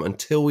his thumb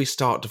until we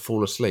start to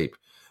fall asleep,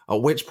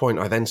 at which point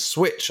I then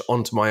switch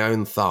onto my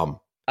own thumb.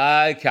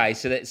 Okay,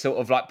 so that's sort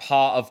of like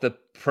part of the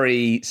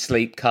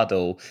pre-sleep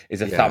cuddle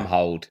is a thumb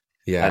hold.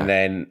 Yeah. And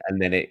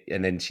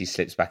then she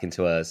slips back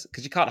into hers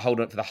because you can't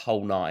hold it for the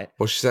whole night.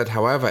 Well, she said,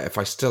 however, if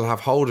I still have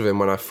hold of him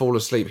when I fall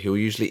asleep, he will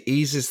usually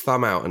ease his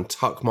thumb out and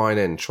tuck mine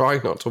in,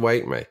 trying not to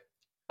wake me.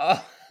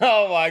 Oh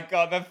my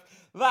God.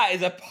 That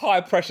is a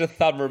high pressure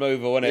thumb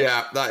removal, isn't it?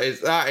 Yeah,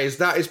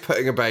 that is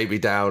putting a baby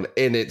down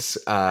in its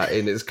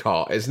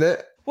cot, isn't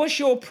it? What's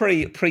your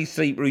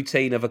pre-sleep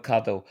routine of a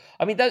cuddle?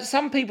 I mean, there's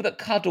some people that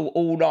cuddle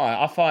all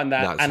night. I find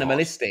that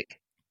animalistic.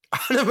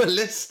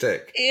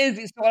 Animalistic? It is.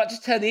 It's like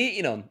just turn the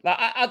heating on. Like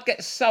I'd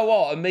get so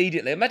hot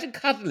immediately. Imagine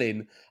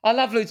cuddling. I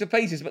love Lou to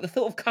pieces, but the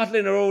thought of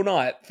cuddling her all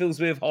night fills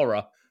me with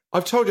horror.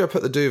 I've told you I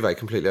put the duvet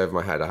completely over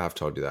my head. I have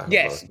told you that.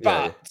 Yes,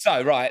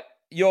 so right,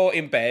 you're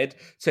in bed.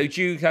 So do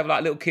you have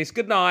like a little kiss,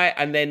 good night,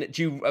 and then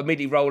do you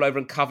immediately roll over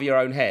and cover your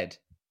own head?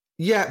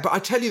 Yeah, but I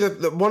tell you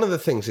that one of the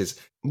things is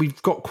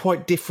we've got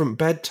quite different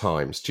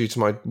bedtimes due to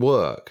my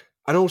work.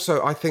 And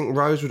also, I think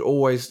Rose would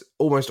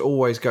almost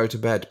always go to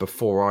bed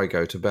before I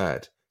go to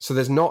bed. So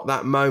there's not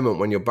that moment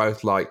when you're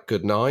both like,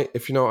 good night,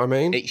 if you know what I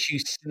mean. It's you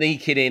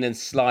sneaking in and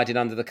sliding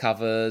under the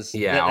covers.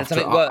 Yeah,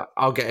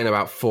 I'll get in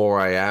about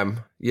 4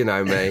 a.m. You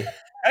know me.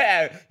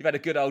 Yeah, you've had a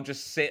good old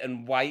just sit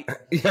and wait.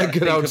 Yeah,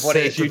 good old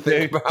sit to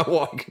think about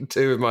what I can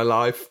do with my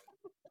life.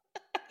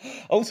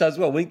 Also, as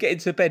well, when you get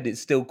into bed, it's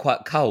still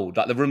quite cold.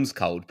 Like the room's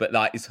cold, but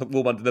like it's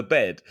warm under the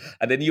bed.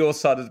 And then your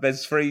side of the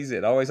bed's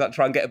freezing. I always like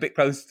try and get a bit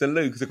closer to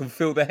Lou because I can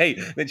feel the heat.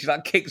 And then she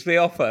like kicks me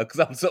off her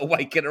because I'm sort of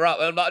waking her up.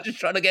 And I'm like, just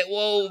trying to get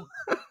warm.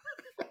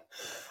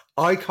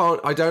 I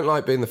don't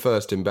like being the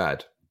first in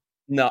bed.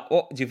 No,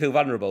 what? Do you feel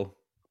vulnerable?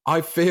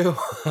 I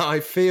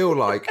feel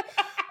like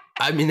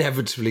I'm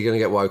inevitably going to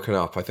get woken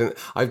up. I think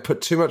I've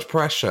put too much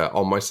pressure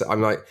on myself.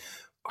 I'm like,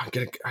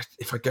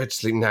 if I go to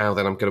sleep now,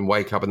 then I'm going to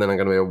wake up and then I'm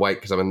going to be awake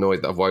because I'm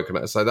annoyed that I've woken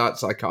up. So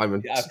that's like,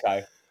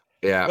 okay.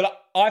 Yeah.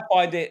 But I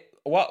find it,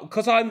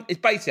 because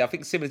it's basically, I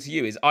think similar to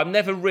you, is I'm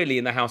never really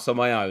in the house on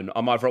my own.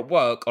 I'm either at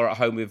work or at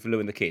home with Lou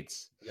and the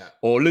kids. Yeah.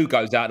 Or Lou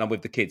goes out and I'm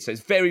with the kids. So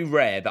it's very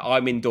rare that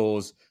I'm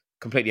indoors,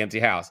 completely empty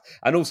house.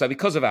 And also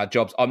because of our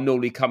jobs, I'm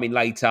normally coming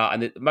later,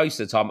 and most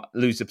of the time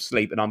lose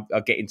sleep and I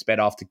get into bed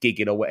after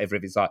gigging or whatever.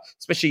 If it's like,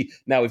 especially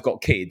now we've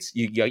got kids,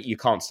 you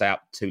can't stay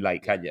up too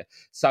late, can you?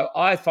 So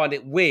I find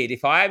it weird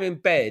if I am in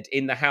bed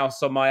in the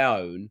house on my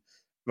own,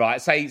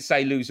 right?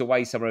 Say Lou's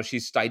away somewhere, or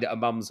she's stayed at her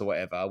mum's or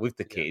whatever with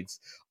the kids.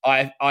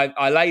 I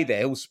lay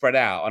there all spread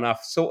out, and I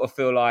sort of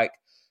feel like,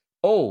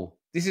 oh,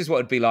 this is what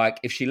it'd be like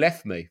if she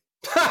left me.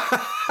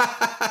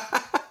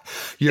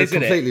 You're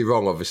Isn't it? completely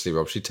wrong, obviously,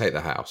 Rob. She'd take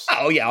the house.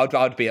 Oh yeah,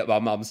 I'd be at my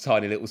mum's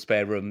tiny little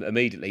spare room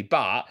immediately.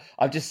 But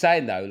I'm just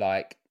saying though,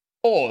 like,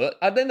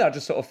 and then I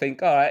just sort of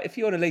think, all right, if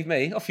you want to leave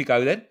me, off you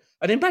go then.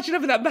 And imagine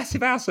having that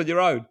massive house on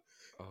your own.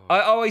 I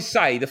always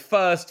say the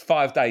first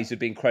 5 days would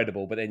be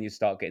incredible, but then you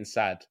start getting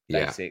sad.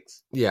 Day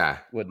 6. Yeah.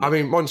 Wouldn't it? I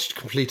mean, once you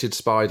completed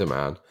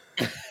Spider-Man,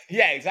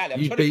 yeah,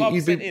 exactly. I'm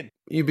 25% in.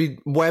 You'd be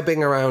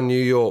webbing around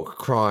New York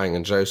crying,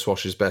 and Joe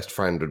Swash's best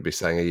friend would be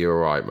saying, "Are you all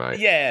right, mate?"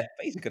 Yeah,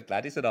 but he's a good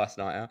lad. It's a nice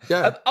night out.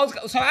 Yeah.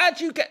 So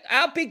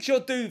how big's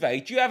your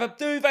duvet? Do you have a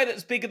duvet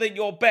that's bigger than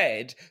your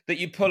bed that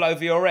you pull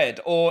over your head?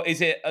 Or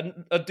is it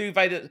a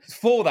duvet that's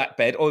for that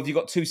bed? Or have you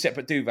got 2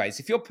 separate duvets?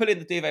 If you're pulling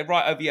the duvet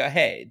right over your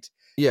head,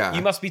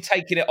 you must be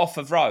taking it off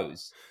of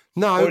Rose.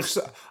 No,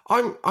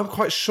 I'm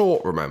quite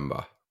short,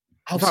 remember?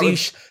 Oh, so you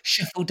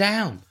shuffle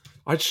down.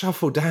 I'd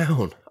shuffle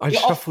down. Are you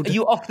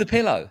off the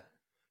pillow?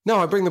 No,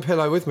 I bring the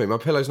pillow with me. My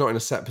pillow's not in a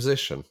set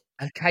position.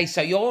 Okay,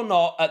 so you're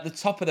not at the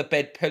top of the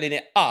bed pulling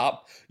it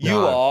up. You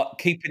are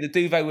keeping the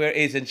duvet where it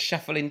is and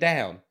shuffling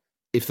down.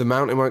 If the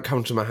mountain won't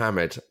come to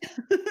Mohammed.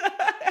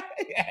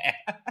 Yeah.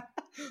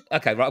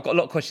 Okay, right. I've got a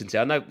lot of questions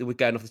here. I know we're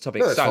going off the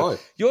topic. No, fine.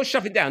 You're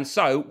shuffling down.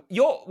 So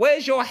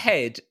where's your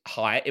head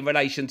height in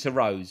relation to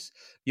Rose?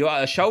 You're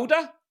at a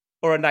shoulder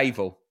or a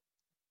navel?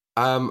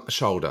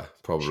 Shoulder,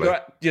 probably.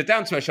 You're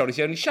down to her shoulders.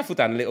 You only shuffle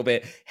down a little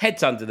bit.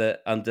 Head's under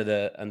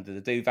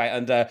the duvet.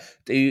 And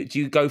do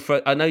you go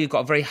for? I know you've got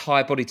a very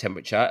high body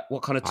temperature.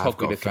 What kind of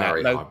tog are you looking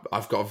at?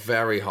 I've got a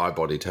very high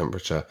body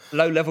temperature.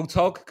 Low level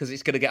tog because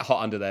it's going to get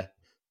hot under there.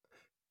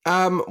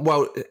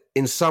 Well,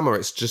 in summer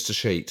it's just a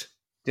sheet.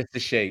 Just a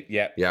sheet.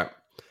 Yeah. Yeah.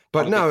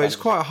 But no, it's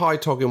quite a high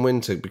tog in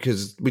winter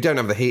because we don't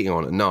have the heating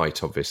on at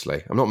night.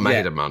 Obviously, I'm not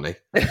made of money.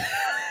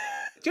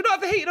 Do you not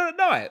have the heating on at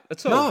night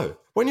at all? No.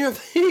 When you have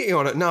the heating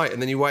on at night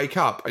and then you wake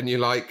up and you're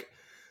like,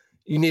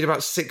 you need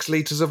about 6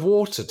 litres of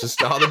water to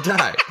start the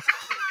day.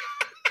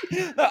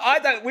 No, I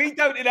don't. We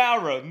don't in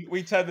our room.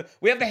 We have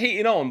the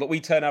heating on, but we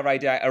turn our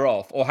radiator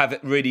off or have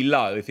it really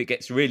low if it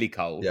gets really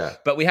cold. Yeah.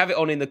 But we have it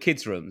on in the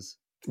kids' rooms.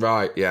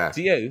 Right, yeah.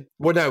 Do you?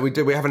 Well, no, we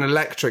do. We have an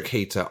electric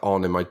heater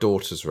on in my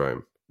daughter's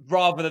room.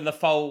 Rather than the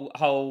whole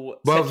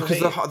well, because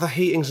the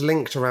heating's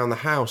linked around the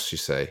house, you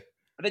see.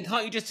 But then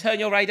can't you just turn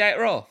your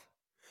radiator off?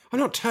 I'm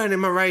not turning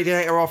my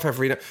radiator off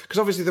every night. Because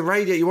obviously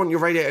you want your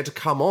radiator to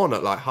come on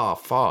at like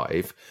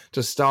 5:30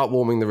 to start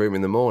warming the room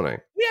in the morning.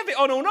 We have it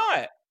on all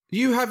night.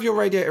 You have your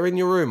radiator in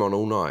your room on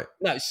all night?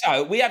 No,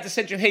 so we have the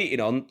central heating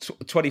on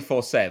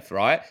 24/7,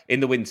 right? In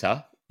the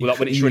winter, like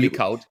when it's really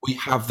cold. We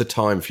have the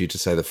time for you to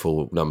say the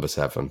full number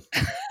 7.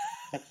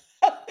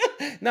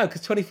 No,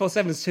 because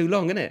 24/7 is too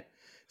long, isn't it?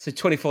 So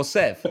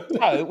 24/7.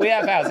 No, we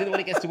have ours. When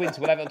it gets to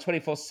winter, we'll have it on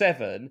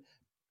 24/7.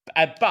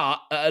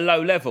 But at a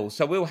low level,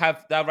 so we'll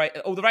have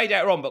all the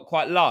radiator on, but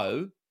quite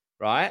low,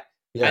 right?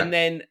 Yeah. And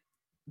then,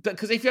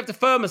 because if you have the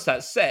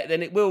thermostat set,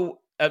 then it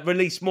will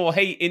release more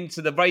heat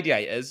into the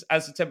radiators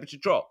as the temperature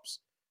drops.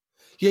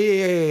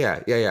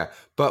 Yeah.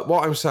 But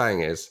what I'm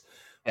saying is,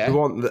 we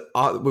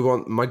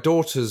want my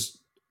daughter's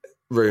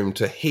room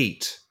to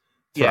heat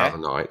throughout the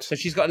night. So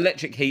she's got an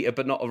electric heater,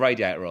 but not a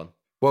radiator on.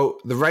 Well,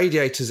 the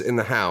radiators in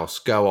the house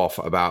go off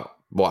at about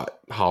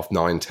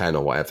 9:30, 10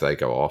 or whatever they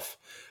go off.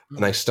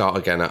 And they start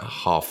again at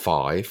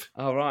 5:30.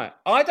 Oh, right.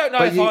 I don't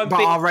know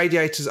but our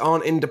radiators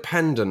aren't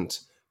independent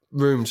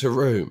room to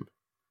room.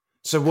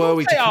 So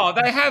they are.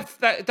 They have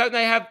that. Don't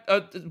they have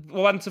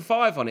 1 to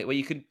 5 on it where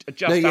you can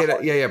adjust?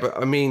 Yeah.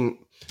 But I mean,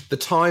 the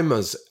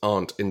timers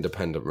aren't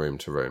independent room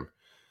to room.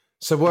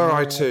 So were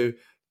I to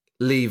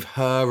leave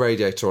her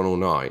radiator on all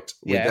night,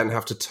 we'd then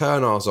have to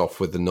turn ours off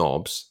with the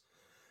knobs,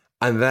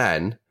 and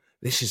then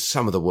this is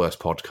some of the worst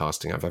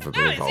podcasting I've ever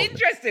been involved in.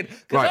 It's interesting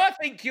because I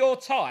think you're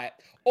tight.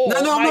 Or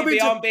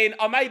maybe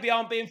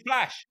I'm being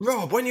flash.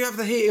 Rob, when you have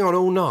the heating on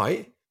all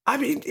night, I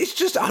mean, it's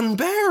just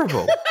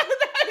unbearable.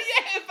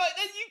 Yeah, but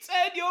then you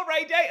turn your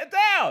radiator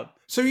down.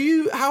 So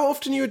how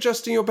often are you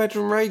adjusting your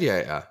bedroom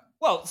radiator?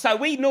 Well, so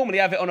we normally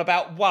have it on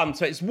about 1,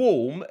 so it's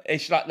warm.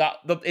 It's like that.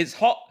 It's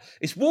hot.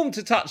 It's warm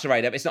to touch the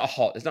radiator, but it's not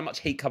hot. There's not much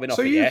heat coming off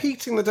it. So you're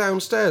heating the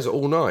downstairs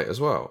all night as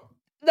well?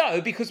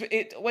 No, because we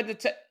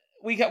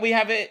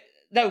have it.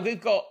 No, we've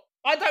got.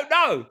 I don't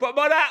know, but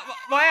my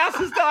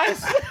house is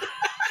nice.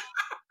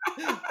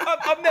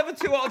 I'm never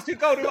too hot or too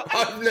cold.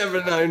 I've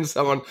never known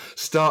someone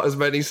start as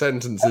many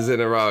sentences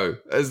in a row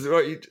as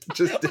what you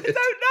just did.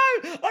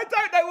 I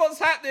don't know what's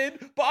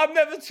happening, but I'm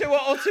never too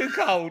hot or too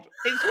cold.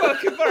 It's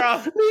working for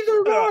us. Neither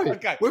am I.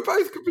 Okay. We're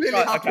both completely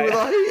happy with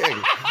our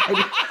heating. This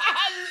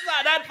is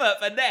like an advert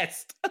for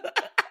Nest.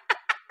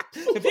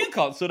 If you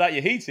can't sort out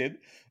your heating,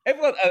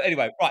 everyone.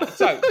 Anyway, right.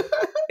 So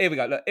here we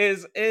go. Look,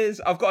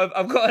 I've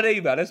got an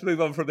email. Let's move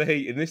on from the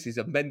heating. This is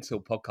a mental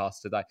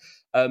podcast today.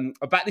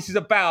 This is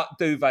about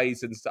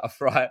duvets and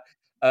stuff, right?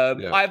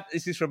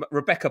 This is from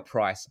Rebecca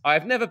Price.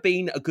 I've never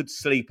been a good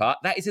sleeper.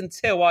 That is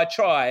until I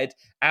tried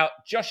out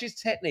Josh's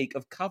technique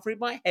of covering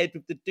my head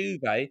with the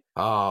duvet,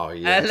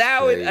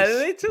 allowing a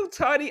little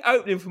tiny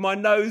opening for my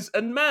nose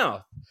and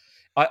mouth.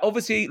 I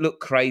obviously look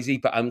crazy,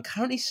 but I'm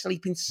currently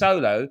sleeping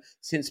solo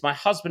since my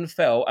husband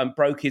fell and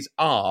broke his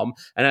arm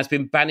and has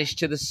been banished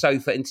to the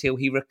sofa until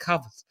he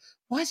recovers.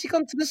 Why has he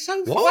gone to the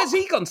sofa? What? Why has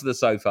he gone to the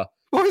sofa?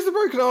 Why is the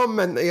broken arm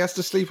meant that he has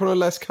to sleep on a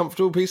less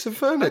comfortable piece of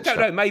furniture? I don't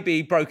know. Maybe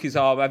he broke his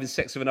arm having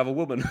sex with another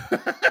woman.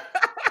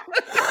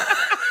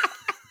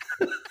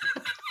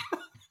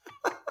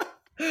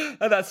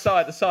 And that's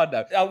the side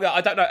note. Oh,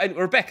 I don't know. And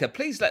Rebecca,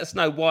 please let us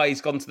know why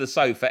he's gone to the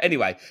sofa.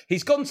 Anyway,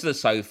 he's gone to the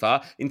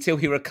sofa until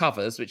he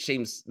recovers, which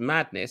seems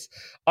madness.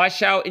 I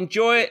shall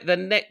enjoy the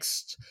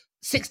next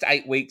 6 to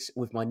 8 weeks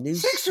with my new...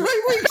 6 to 8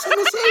 weeks on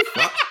the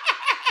sofa?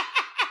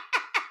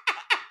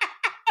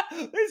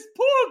 This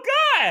poor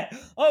guy.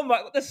 Oh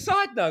my! The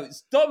side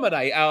notes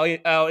dominate our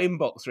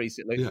inbox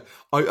recently. Yeah.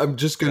 I'm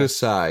just going to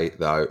say,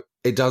 though,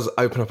 it does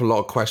open up a lot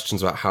of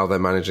questions about how they're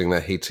managing their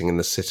heating in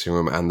the sitting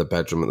room and the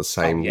bedroom at the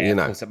same,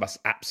 Of course, it must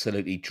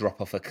absolutely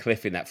drop off a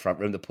cliff in that front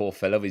room, the poor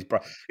fellow. He's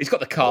got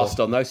the cast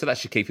on, though, so that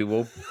should keep him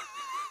warm.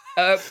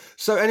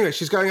 So anyway,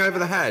 she's going over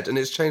the head and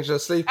it's changed her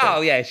sleep. Oh,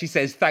 yeah, she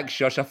says, thanks,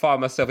 Josh. I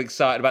find myself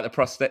excited about the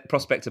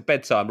prospect of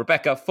bedtime.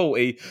 Rebecca,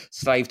 40,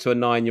 slave to a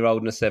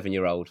 9-year-old and a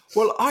 7-year-old.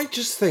 Well, I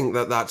just think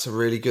that that's a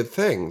really good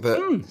thing.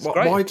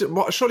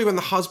 That surely when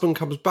the husband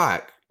comes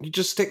back, you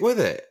just stick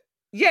with it.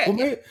 Yeah.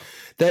 Well,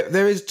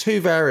 there is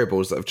 2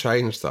 variables that have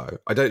changed, though.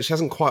 She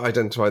hasn't quite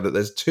identified that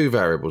there's 2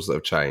 variables that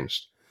have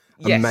changed.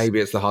 Yes. And maybe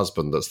it's the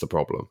husband that's the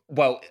problem.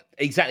 Well,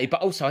 exactly.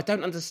 But also, I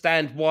don't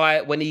understand why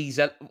when he's...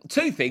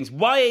 2 things.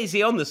 Why is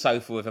he on the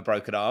sofa with a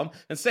broken arm?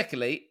 And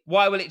secondly,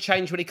 why will it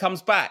change when he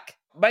comes back?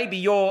 Maybe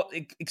you're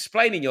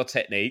explaining your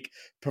technique.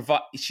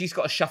 She's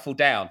got to shuffle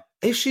down.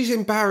 If she's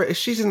embarrassed, if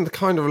she's in the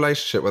kind of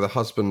relationship where the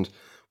husband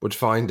would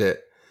find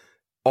it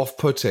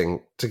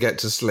off-putting to get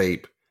to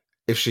sleep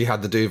if she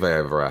had the duvet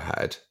over her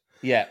head...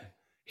 Yeah.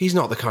 He's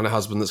not the kind of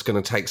husband that's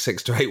going to take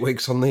 6 to 8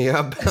 weeks on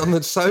the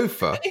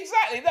sofa.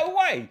 Exactly, no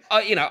way.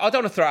 I don't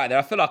want to throw it out there.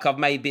 I feel like I've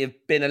maybe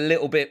been a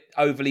little bit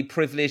overly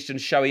privileged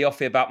and showy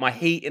offy about my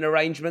heating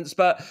arrangements,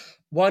 but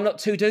why not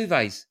 2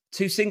 duvets,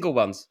 2 single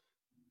ones?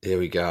 Here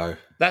we go.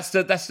 That's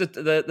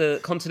the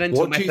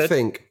continental method. What do you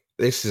think?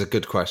 This is a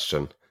good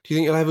question. Do you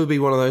think you'll ever be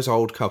one of those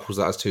old couples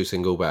that has 2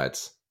 single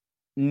beds?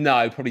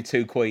 No, probably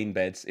 2 queen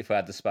beds if I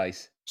had the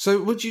space.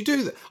 So would you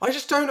do that? I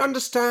just don't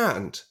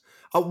understand.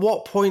 At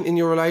what point in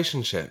your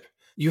relationship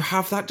you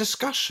have that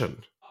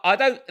discussion? I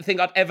don't think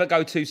I'd ever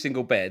go 2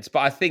 single beds, but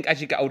I think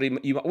as you get older,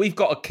 we've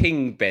got a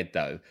king bed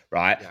though,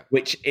 right? Yeah.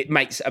 Which it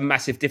makes a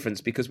massive difference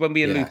because when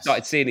me and Lou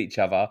started seeing each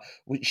other,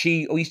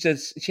 she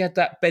had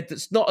that bed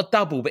that's not a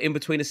double, but in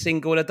between a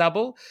single and a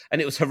double, and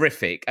it was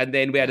horrific. And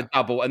then we had a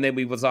double, and then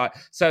we was like,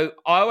 so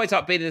I always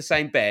like being in the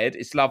same bed.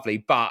 It's lovely,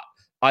 but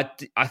I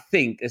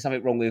think there's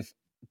something wrong with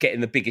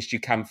getting the biggest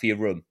you can for your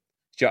room.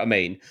 Do you know what I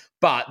mean?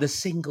 But the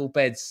single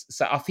beds,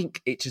 so I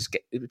think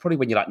probably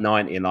when you're like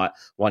 90 and like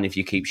one if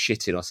you keep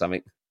shitting or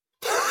something.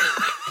 Do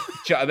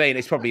you know what I mean?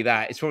 It's probably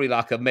that. It's probably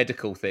like a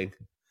medical thing.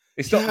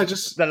 It's not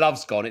just the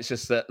love's gone. It's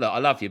just that, look, I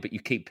love you, but you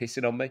keep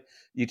pissing on me.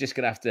 You're just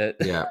going to have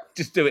to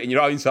just do it in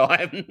your own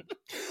time.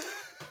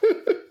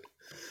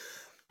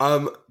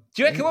 Do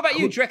you reckon, what about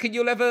you? Do you reckon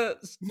you'll ever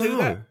do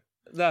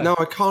that? No,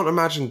 I can't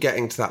imagine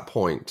getting to that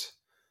point.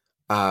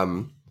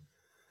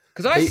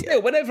 Because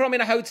whenever I'm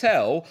in a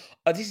hotel,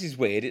 this is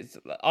weird,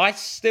 I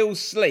still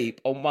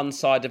sleep on one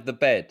side of the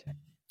bed.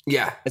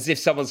 Yeah. As if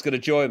someone's going to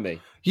join me.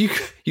 You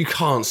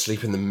can't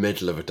sleep in the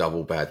middle of a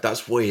double bed.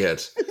 That's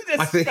weird.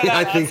 I think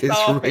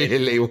it's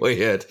really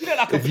weird. You look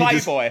like a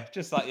playboy.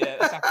 Just like,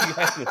 that's how you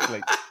have to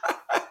sleep.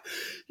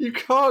 You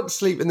can't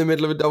sleep in the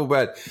middle of a double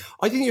bed.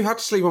 I think you have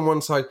to sleep on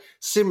one side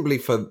simply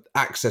for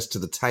access to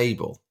the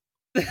table.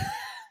 What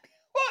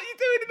are you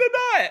doing in the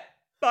night?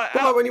 Like,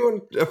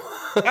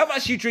 how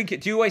much do you drink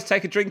it? Do you always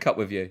take a drink up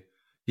with you?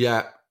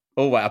 Yeah.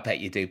 Oh, well, I bet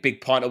you do.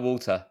 Big pint of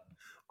water.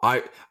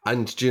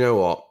 And do you know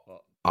what?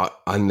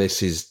 I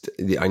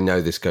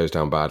know this goes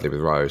down badly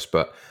with Rose,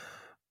 but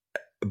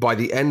by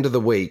the end of the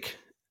week,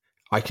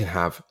 I can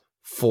have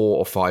 4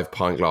 or 5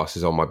 pint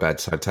glasses on my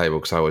bedside table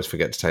because I always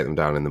forget to take them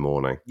down in the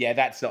morning. Yeah,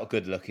 that's not a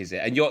good look, is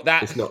it? And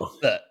it's not.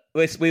 Look,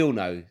 we all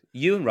know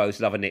you and Rose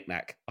love a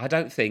knick-knack. I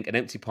don't think an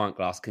empty pint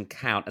glass can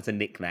count as a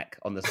knick-knack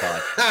on the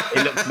side.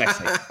 It looks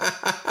messy.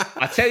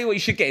 I tell you what you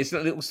should get is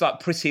little like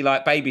pretty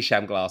like baby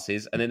sham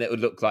glasses, and then it would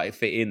look like it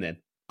fit in then.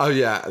 Oh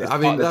yeah, I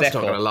mean that's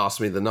not going to last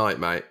me the night,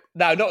 mate.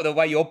 No, not the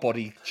way your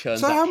body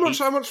churns. So how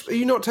much are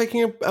you not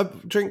taking a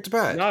drink to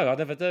bed? No, I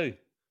never do.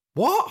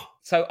 What?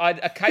 So I'd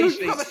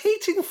occasionally... You've got the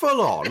heating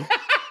full on.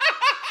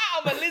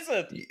 I'm a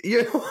lizard.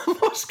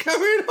 What's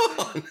going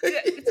on?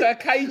 So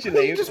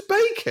occasionally... You're just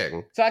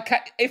baking. So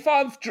if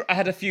I've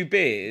had a few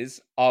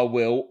beers, I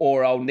will,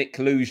 or I'll nick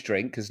Lou's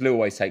drink, because Lou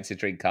always takes a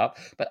drink up.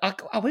 But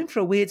I went for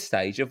a weird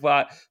stage of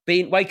like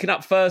waking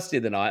up first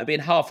in the night and being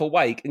half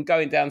awake and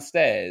going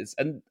downstairs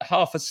and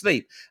half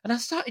asleep. And I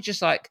started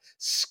just like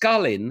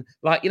sculling,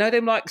 like, you know,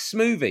 them like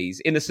smoothies,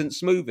 innocent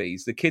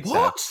smoothies the kids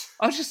have.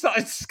 I just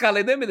started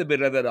sculling them in the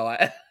middle of the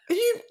night.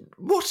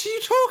 What are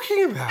you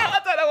talking about? I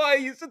don't know why I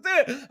used to do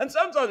it. And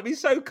sometimes it'd be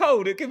so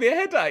cold, it'd give me a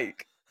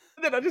headache.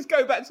 then I just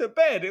go back to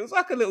bed. It was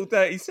like a little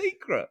dirty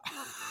secret.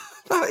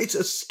 That is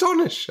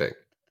astonishing.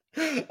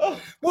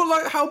 What,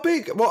 like, how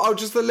big? What,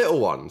 just the little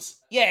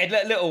ones? Yeah,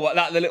 like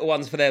the little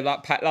ones for their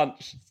like packed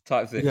lunch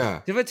type thing.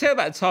 Yeah. Did I tell you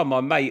about the time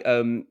my mate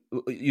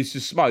used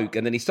to smoke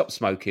and then he stopped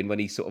smoking when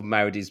he sort of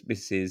married his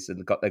missus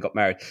and they got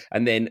married,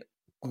 and then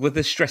with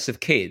the stress of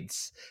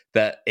kids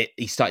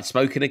he started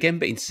smoking again,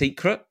 but in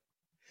secret.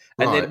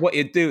 And then what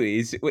he'd do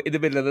is, in the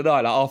middle of the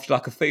night, like after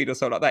like a feed or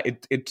something like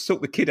that, he'd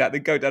sort the kid out,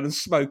 then go down and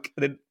smoke,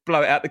 and then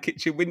blow it out the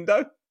kitchen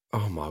window.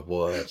 Oh my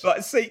word!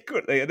 Like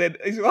secretly, and then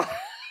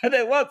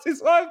once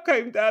his wife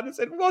came down and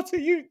said, "What are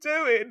you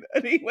doing?"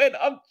 And he went,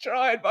 "I'm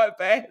trying my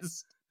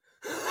best."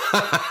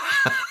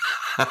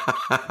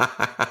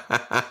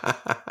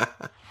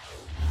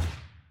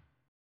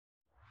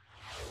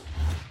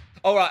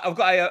 All right, I've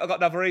got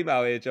another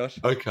email here, Josh.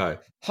 Okay.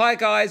 Hi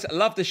guys,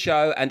 love the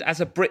show, and as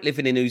a Brit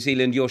living in New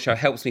Zealand, your show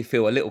helps me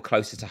feel a little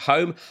closer to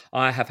home.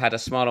 I have had a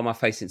smile on my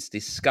face since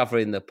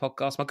discovering the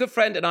podcast. My good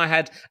friend and I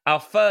had our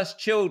first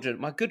children.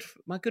 My good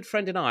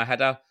friend and I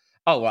had our.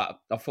 Oh, right.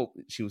 I thought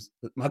she was.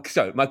 My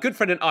good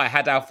friend and I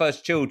had our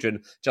first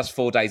children just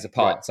 4 days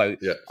apart. Right. So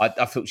yeah.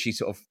 I thought she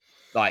sort of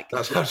like.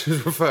 That's how she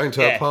was referring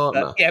to her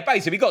partner.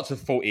 Basically, we got to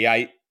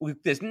 48.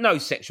 There's no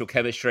sexual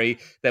chemistry.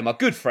 They're my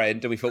good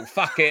friend, and we thought,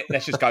 fuck it,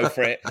 let's just go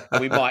for it,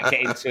 and we might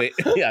get into it.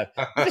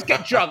 Just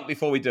get drunk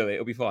before we do it.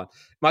 It'll be fine.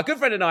 My good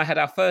friend and I had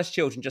our first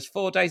children just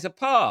 4 days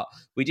apart.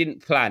 We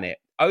didn't plan it.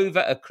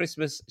 Over a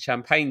Christmas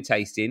champagne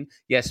tasting,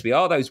 yes, we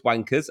are those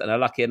wankers and are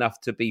lucky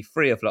enough to be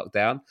free of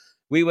lockdown.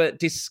 We were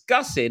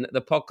discussing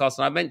the podcast,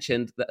 and I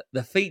mentioned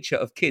the feature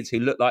of kids who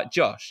look like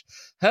Josh.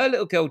 Her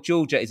little girl,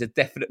 Georgia, is a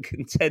definite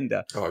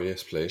contender. Oh,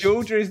 yes, please.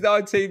 Georgia is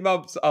 19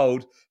 months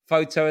old.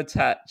 Photo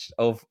attached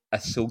of a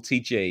salty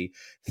G.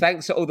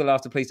 Thanks for all the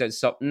laughter. Please don't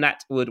stop.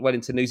 Nat Wood,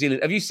 Wellington, New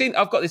Zealand. Have you seen?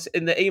 I've got this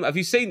in the email. Have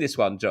you seen this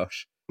one,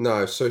 Josh?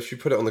 No. So if you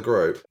put it on the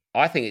group,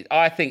 I think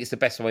it's the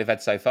best one we've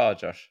had so far,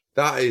 Josh.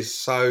 That is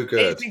so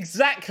good. It's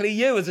exactly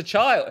you as a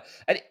child.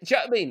 And do you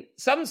know what I mean?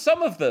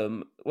 Some of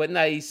them, when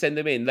they send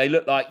them in, they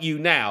look like you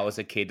now as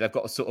a kid. They've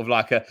got a sort of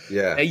like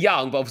they're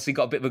young, but obviously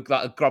got a bit of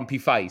a grumpy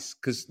face.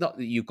 Because not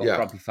that you've got a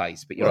grumpy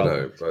face, but you're old.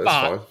 No, but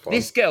fine.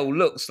 This girl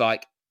looks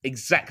like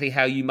exactly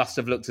how you must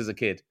have looked as a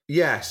kid.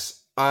 Yes.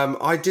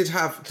 I did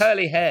have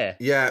curly hair.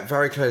 Yeah,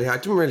 very curly hair. I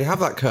didn't really have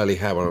that curly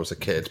hair when I was a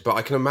kid, but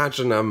I can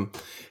imagine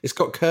it's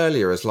got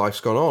curlier as life's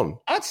gone on.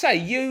 I'd say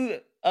you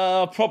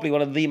are probably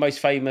one of the most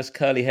famous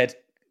curly-haired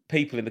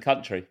people in the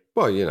country.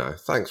 Well,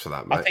 thanks for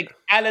that, mate. I think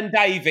Alan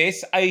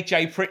Davis,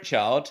 AJ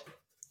Pritchard.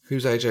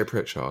 Who's AJ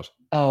Pritchard?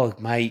 Oh,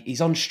 mate, he's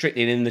on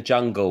Strictly in the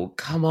Jungle.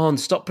 Come on,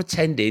 stop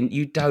pretending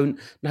you don't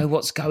know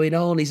what's going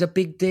on. He's a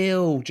big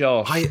deal,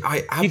 Josh.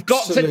 You've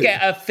got to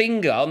get a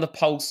finger on the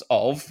pulse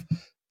of,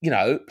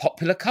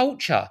 popular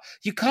culture.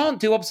 You can't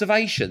do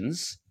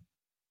observations.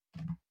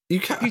 You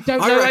can't. You don't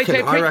know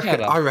AJ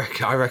Pritchard.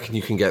 I reckon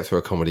you can get through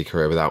a comedy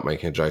career without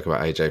making a joke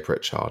about AJ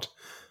Pritchard.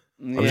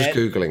 Yeah. I'm just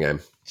Googling him.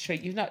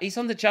 He's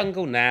on the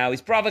Jungle now.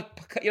 His brother,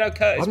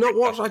 Curtis.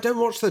 I don't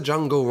watch the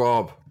Jungle,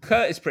 Rob.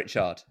 Curtis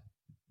Pritchard.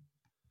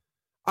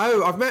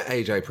 Oh, I've met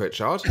AJ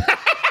Pritchard.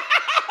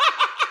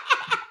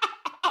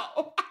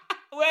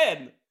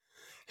 When?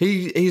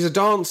 He's a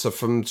dancer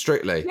from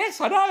Strictly.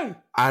 Yes, I know.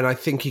 And I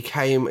think he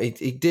came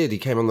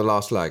on the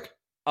last leg.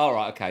 Oh,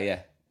 right, okay, yeah.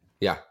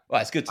 Yeah. Well,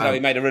 it's good to know he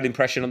made a real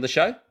impression on the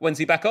show. When's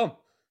he back on?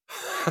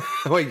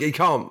 Well, he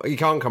can't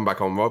come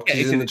back on, Rob, because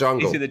he's in the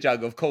jungle. He's in the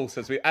jungle, of course,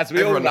 as we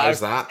Everyone all know. knows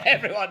that.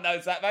 Everyone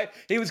knows that, mate.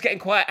 He was getting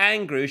quite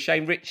angry with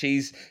Shane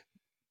Ritchie's,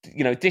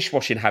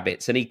 dishwashing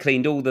habits, and he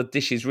cleaned all the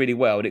dishes really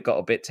well, and it got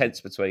a bit tense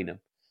between them.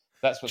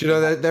 That's what. Do you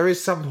know, there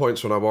is some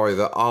points when I worry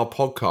that our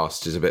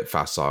podcast is a bit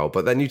facile,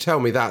 but then you tell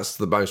me that's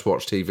the most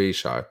watched TV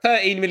show.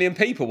 13 million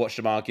people watched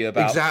them argue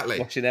about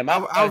watching them.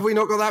 How have we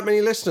not got that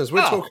many listeners?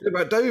 We're talking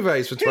about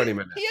duvets for 20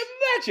 minutes. Can you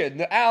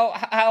imagine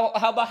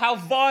how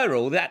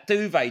viral that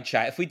duvet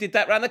chat if we did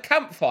that around the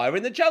campfire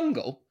in the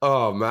jungle?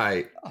 Oh,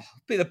 mate.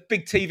 Be the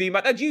big TV,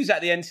 mate. They'd use that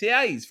at the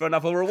NCAs for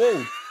another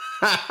award.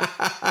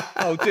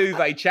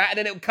 Duvet chat, and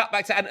then it'll cut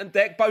back to Ant and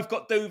Dec. Both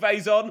got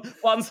duvets on.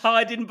 One's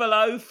hiding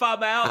below,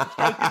 thumb out,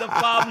 stroking the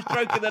thumb,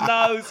 stroking the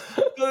nose.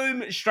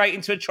 Boom, straight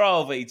into a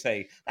trial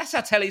VT. That's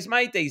how telly's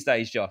made these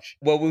days, Josh.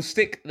 Well, we'll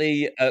stick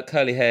the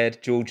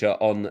curly-haired Georgia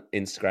on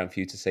Instagram for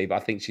you to see, but I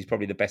think she's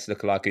probably the best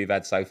lookalike we've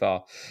had so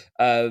far.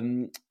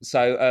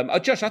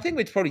 Josh, I think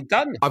we're probably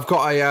done. I've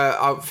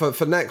got for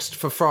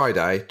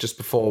Friday, just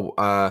before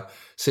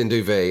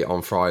Sindhu V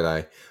on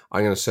Friday.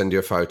 I'm going to send you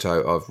a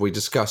photo of. We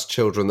discussed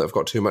children that have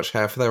got too much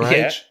hair for their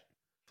age.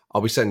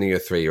 I'll be sending you a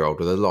 3-year-old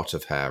with a lot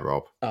of hair,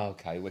 Rob.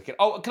 Okay, wicked.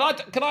 Oh, can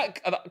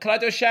I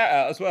do a shout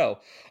out as well?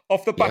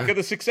 Off the back of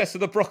the success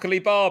of the broccoli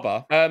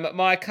barber,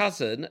 my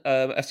cousin,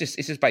 it's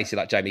just basically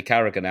like Jamie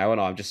Carragher now, and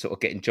I'm just sort of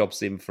getting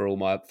jobs in for all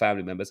my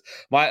family members.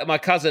 My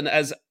cousin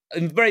has.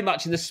 And very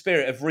much in the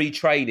spirit of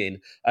retraining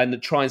and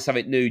trying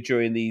something new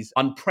during these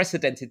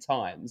unprecedented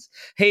times,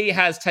 he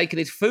has taken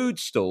his food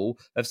stall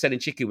of selling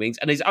chicken wings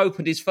and he's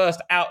opened his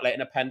first outlet in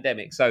a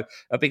pandemic. So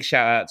a big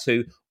shout out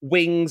to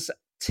Wings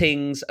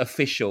Tings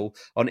Official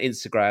on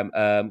Instagram.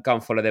 Go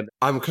and follow them.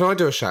 Can I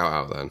do a shout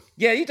out then?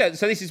 Yeah, you don't.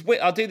 So this is,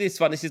 I'll do this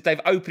one. This is,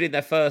 they've opened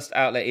their first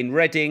outlet in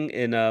Reading,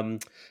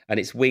 and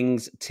it's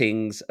Wings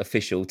Tings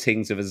Official,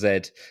 Tings with a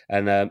Z.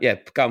 And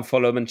go and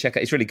follow them and check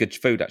out. It's really good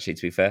food, actually,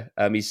 to be fair.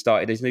 He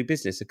started his new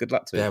business, so good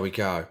luck to him. There we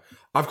go.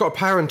 I've got a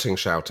parenting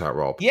shout out,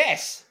 Rob.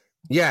 Yes.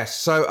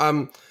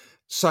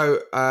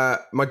 So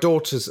my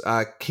daughter's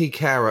key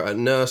carer at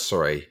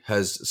nursery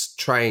has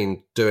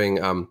trained doing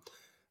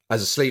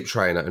as a sleep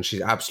trainer, and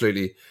she's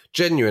absolutely,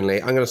 genuinely,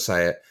 I'm going to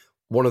say it,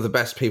 one of the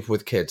best people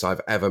with kids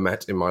I've ever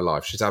met in my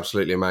life. She's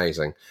absolutely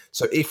amazing.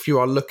 So if you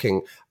are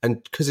looking,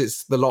 and because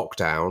it's the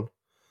lockdown,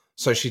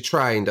 so she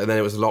trained and then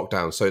it was the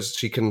lockdown, so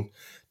she can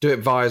do it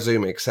via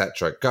Zoom,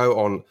 etc. Go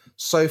on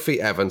Sophie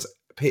Evans,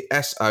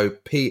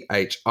 SOPHIE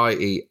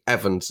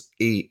Evans,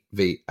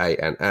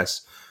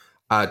 EVANS.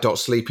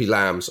 Sleepy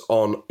Lambs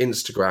on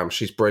Instagram.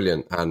 She's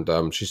brilliant,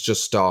 and she's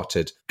just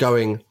started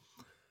going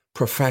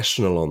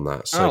professional on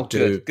that. So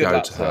good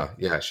go to her.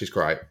 Yeah, she's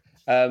great.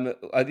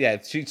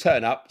 She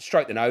turn up,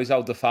 stroke the nose,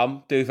 hold the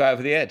thumb, do that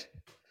over the head.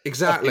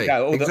 Exactly.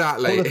 All the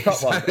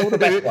top one, all the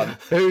best one.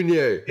 Who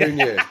knew?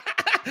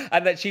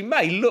 And that she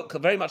may look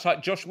very much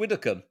like Josh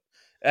Widdicombe.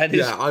 And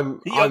I'm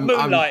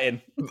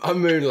moonlighting.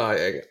 I'm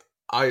moonlighting.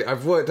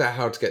 I've worked out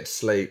how to get to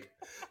sleep.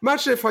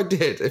 Imagine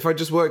if I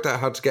just worked out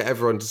how to get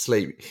everyone to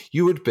sleep,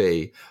 you would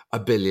be a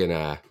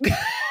billionaire.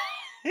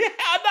 Yeah,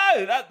 I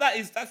know.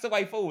 That's the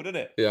way forward, isn't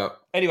it? Yeah.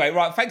 Anyway,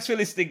 right, thanks for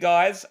listening,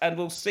 guys, and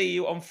we'll see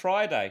you on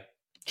Friday.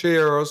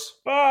 Cheers.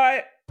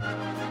 Bye.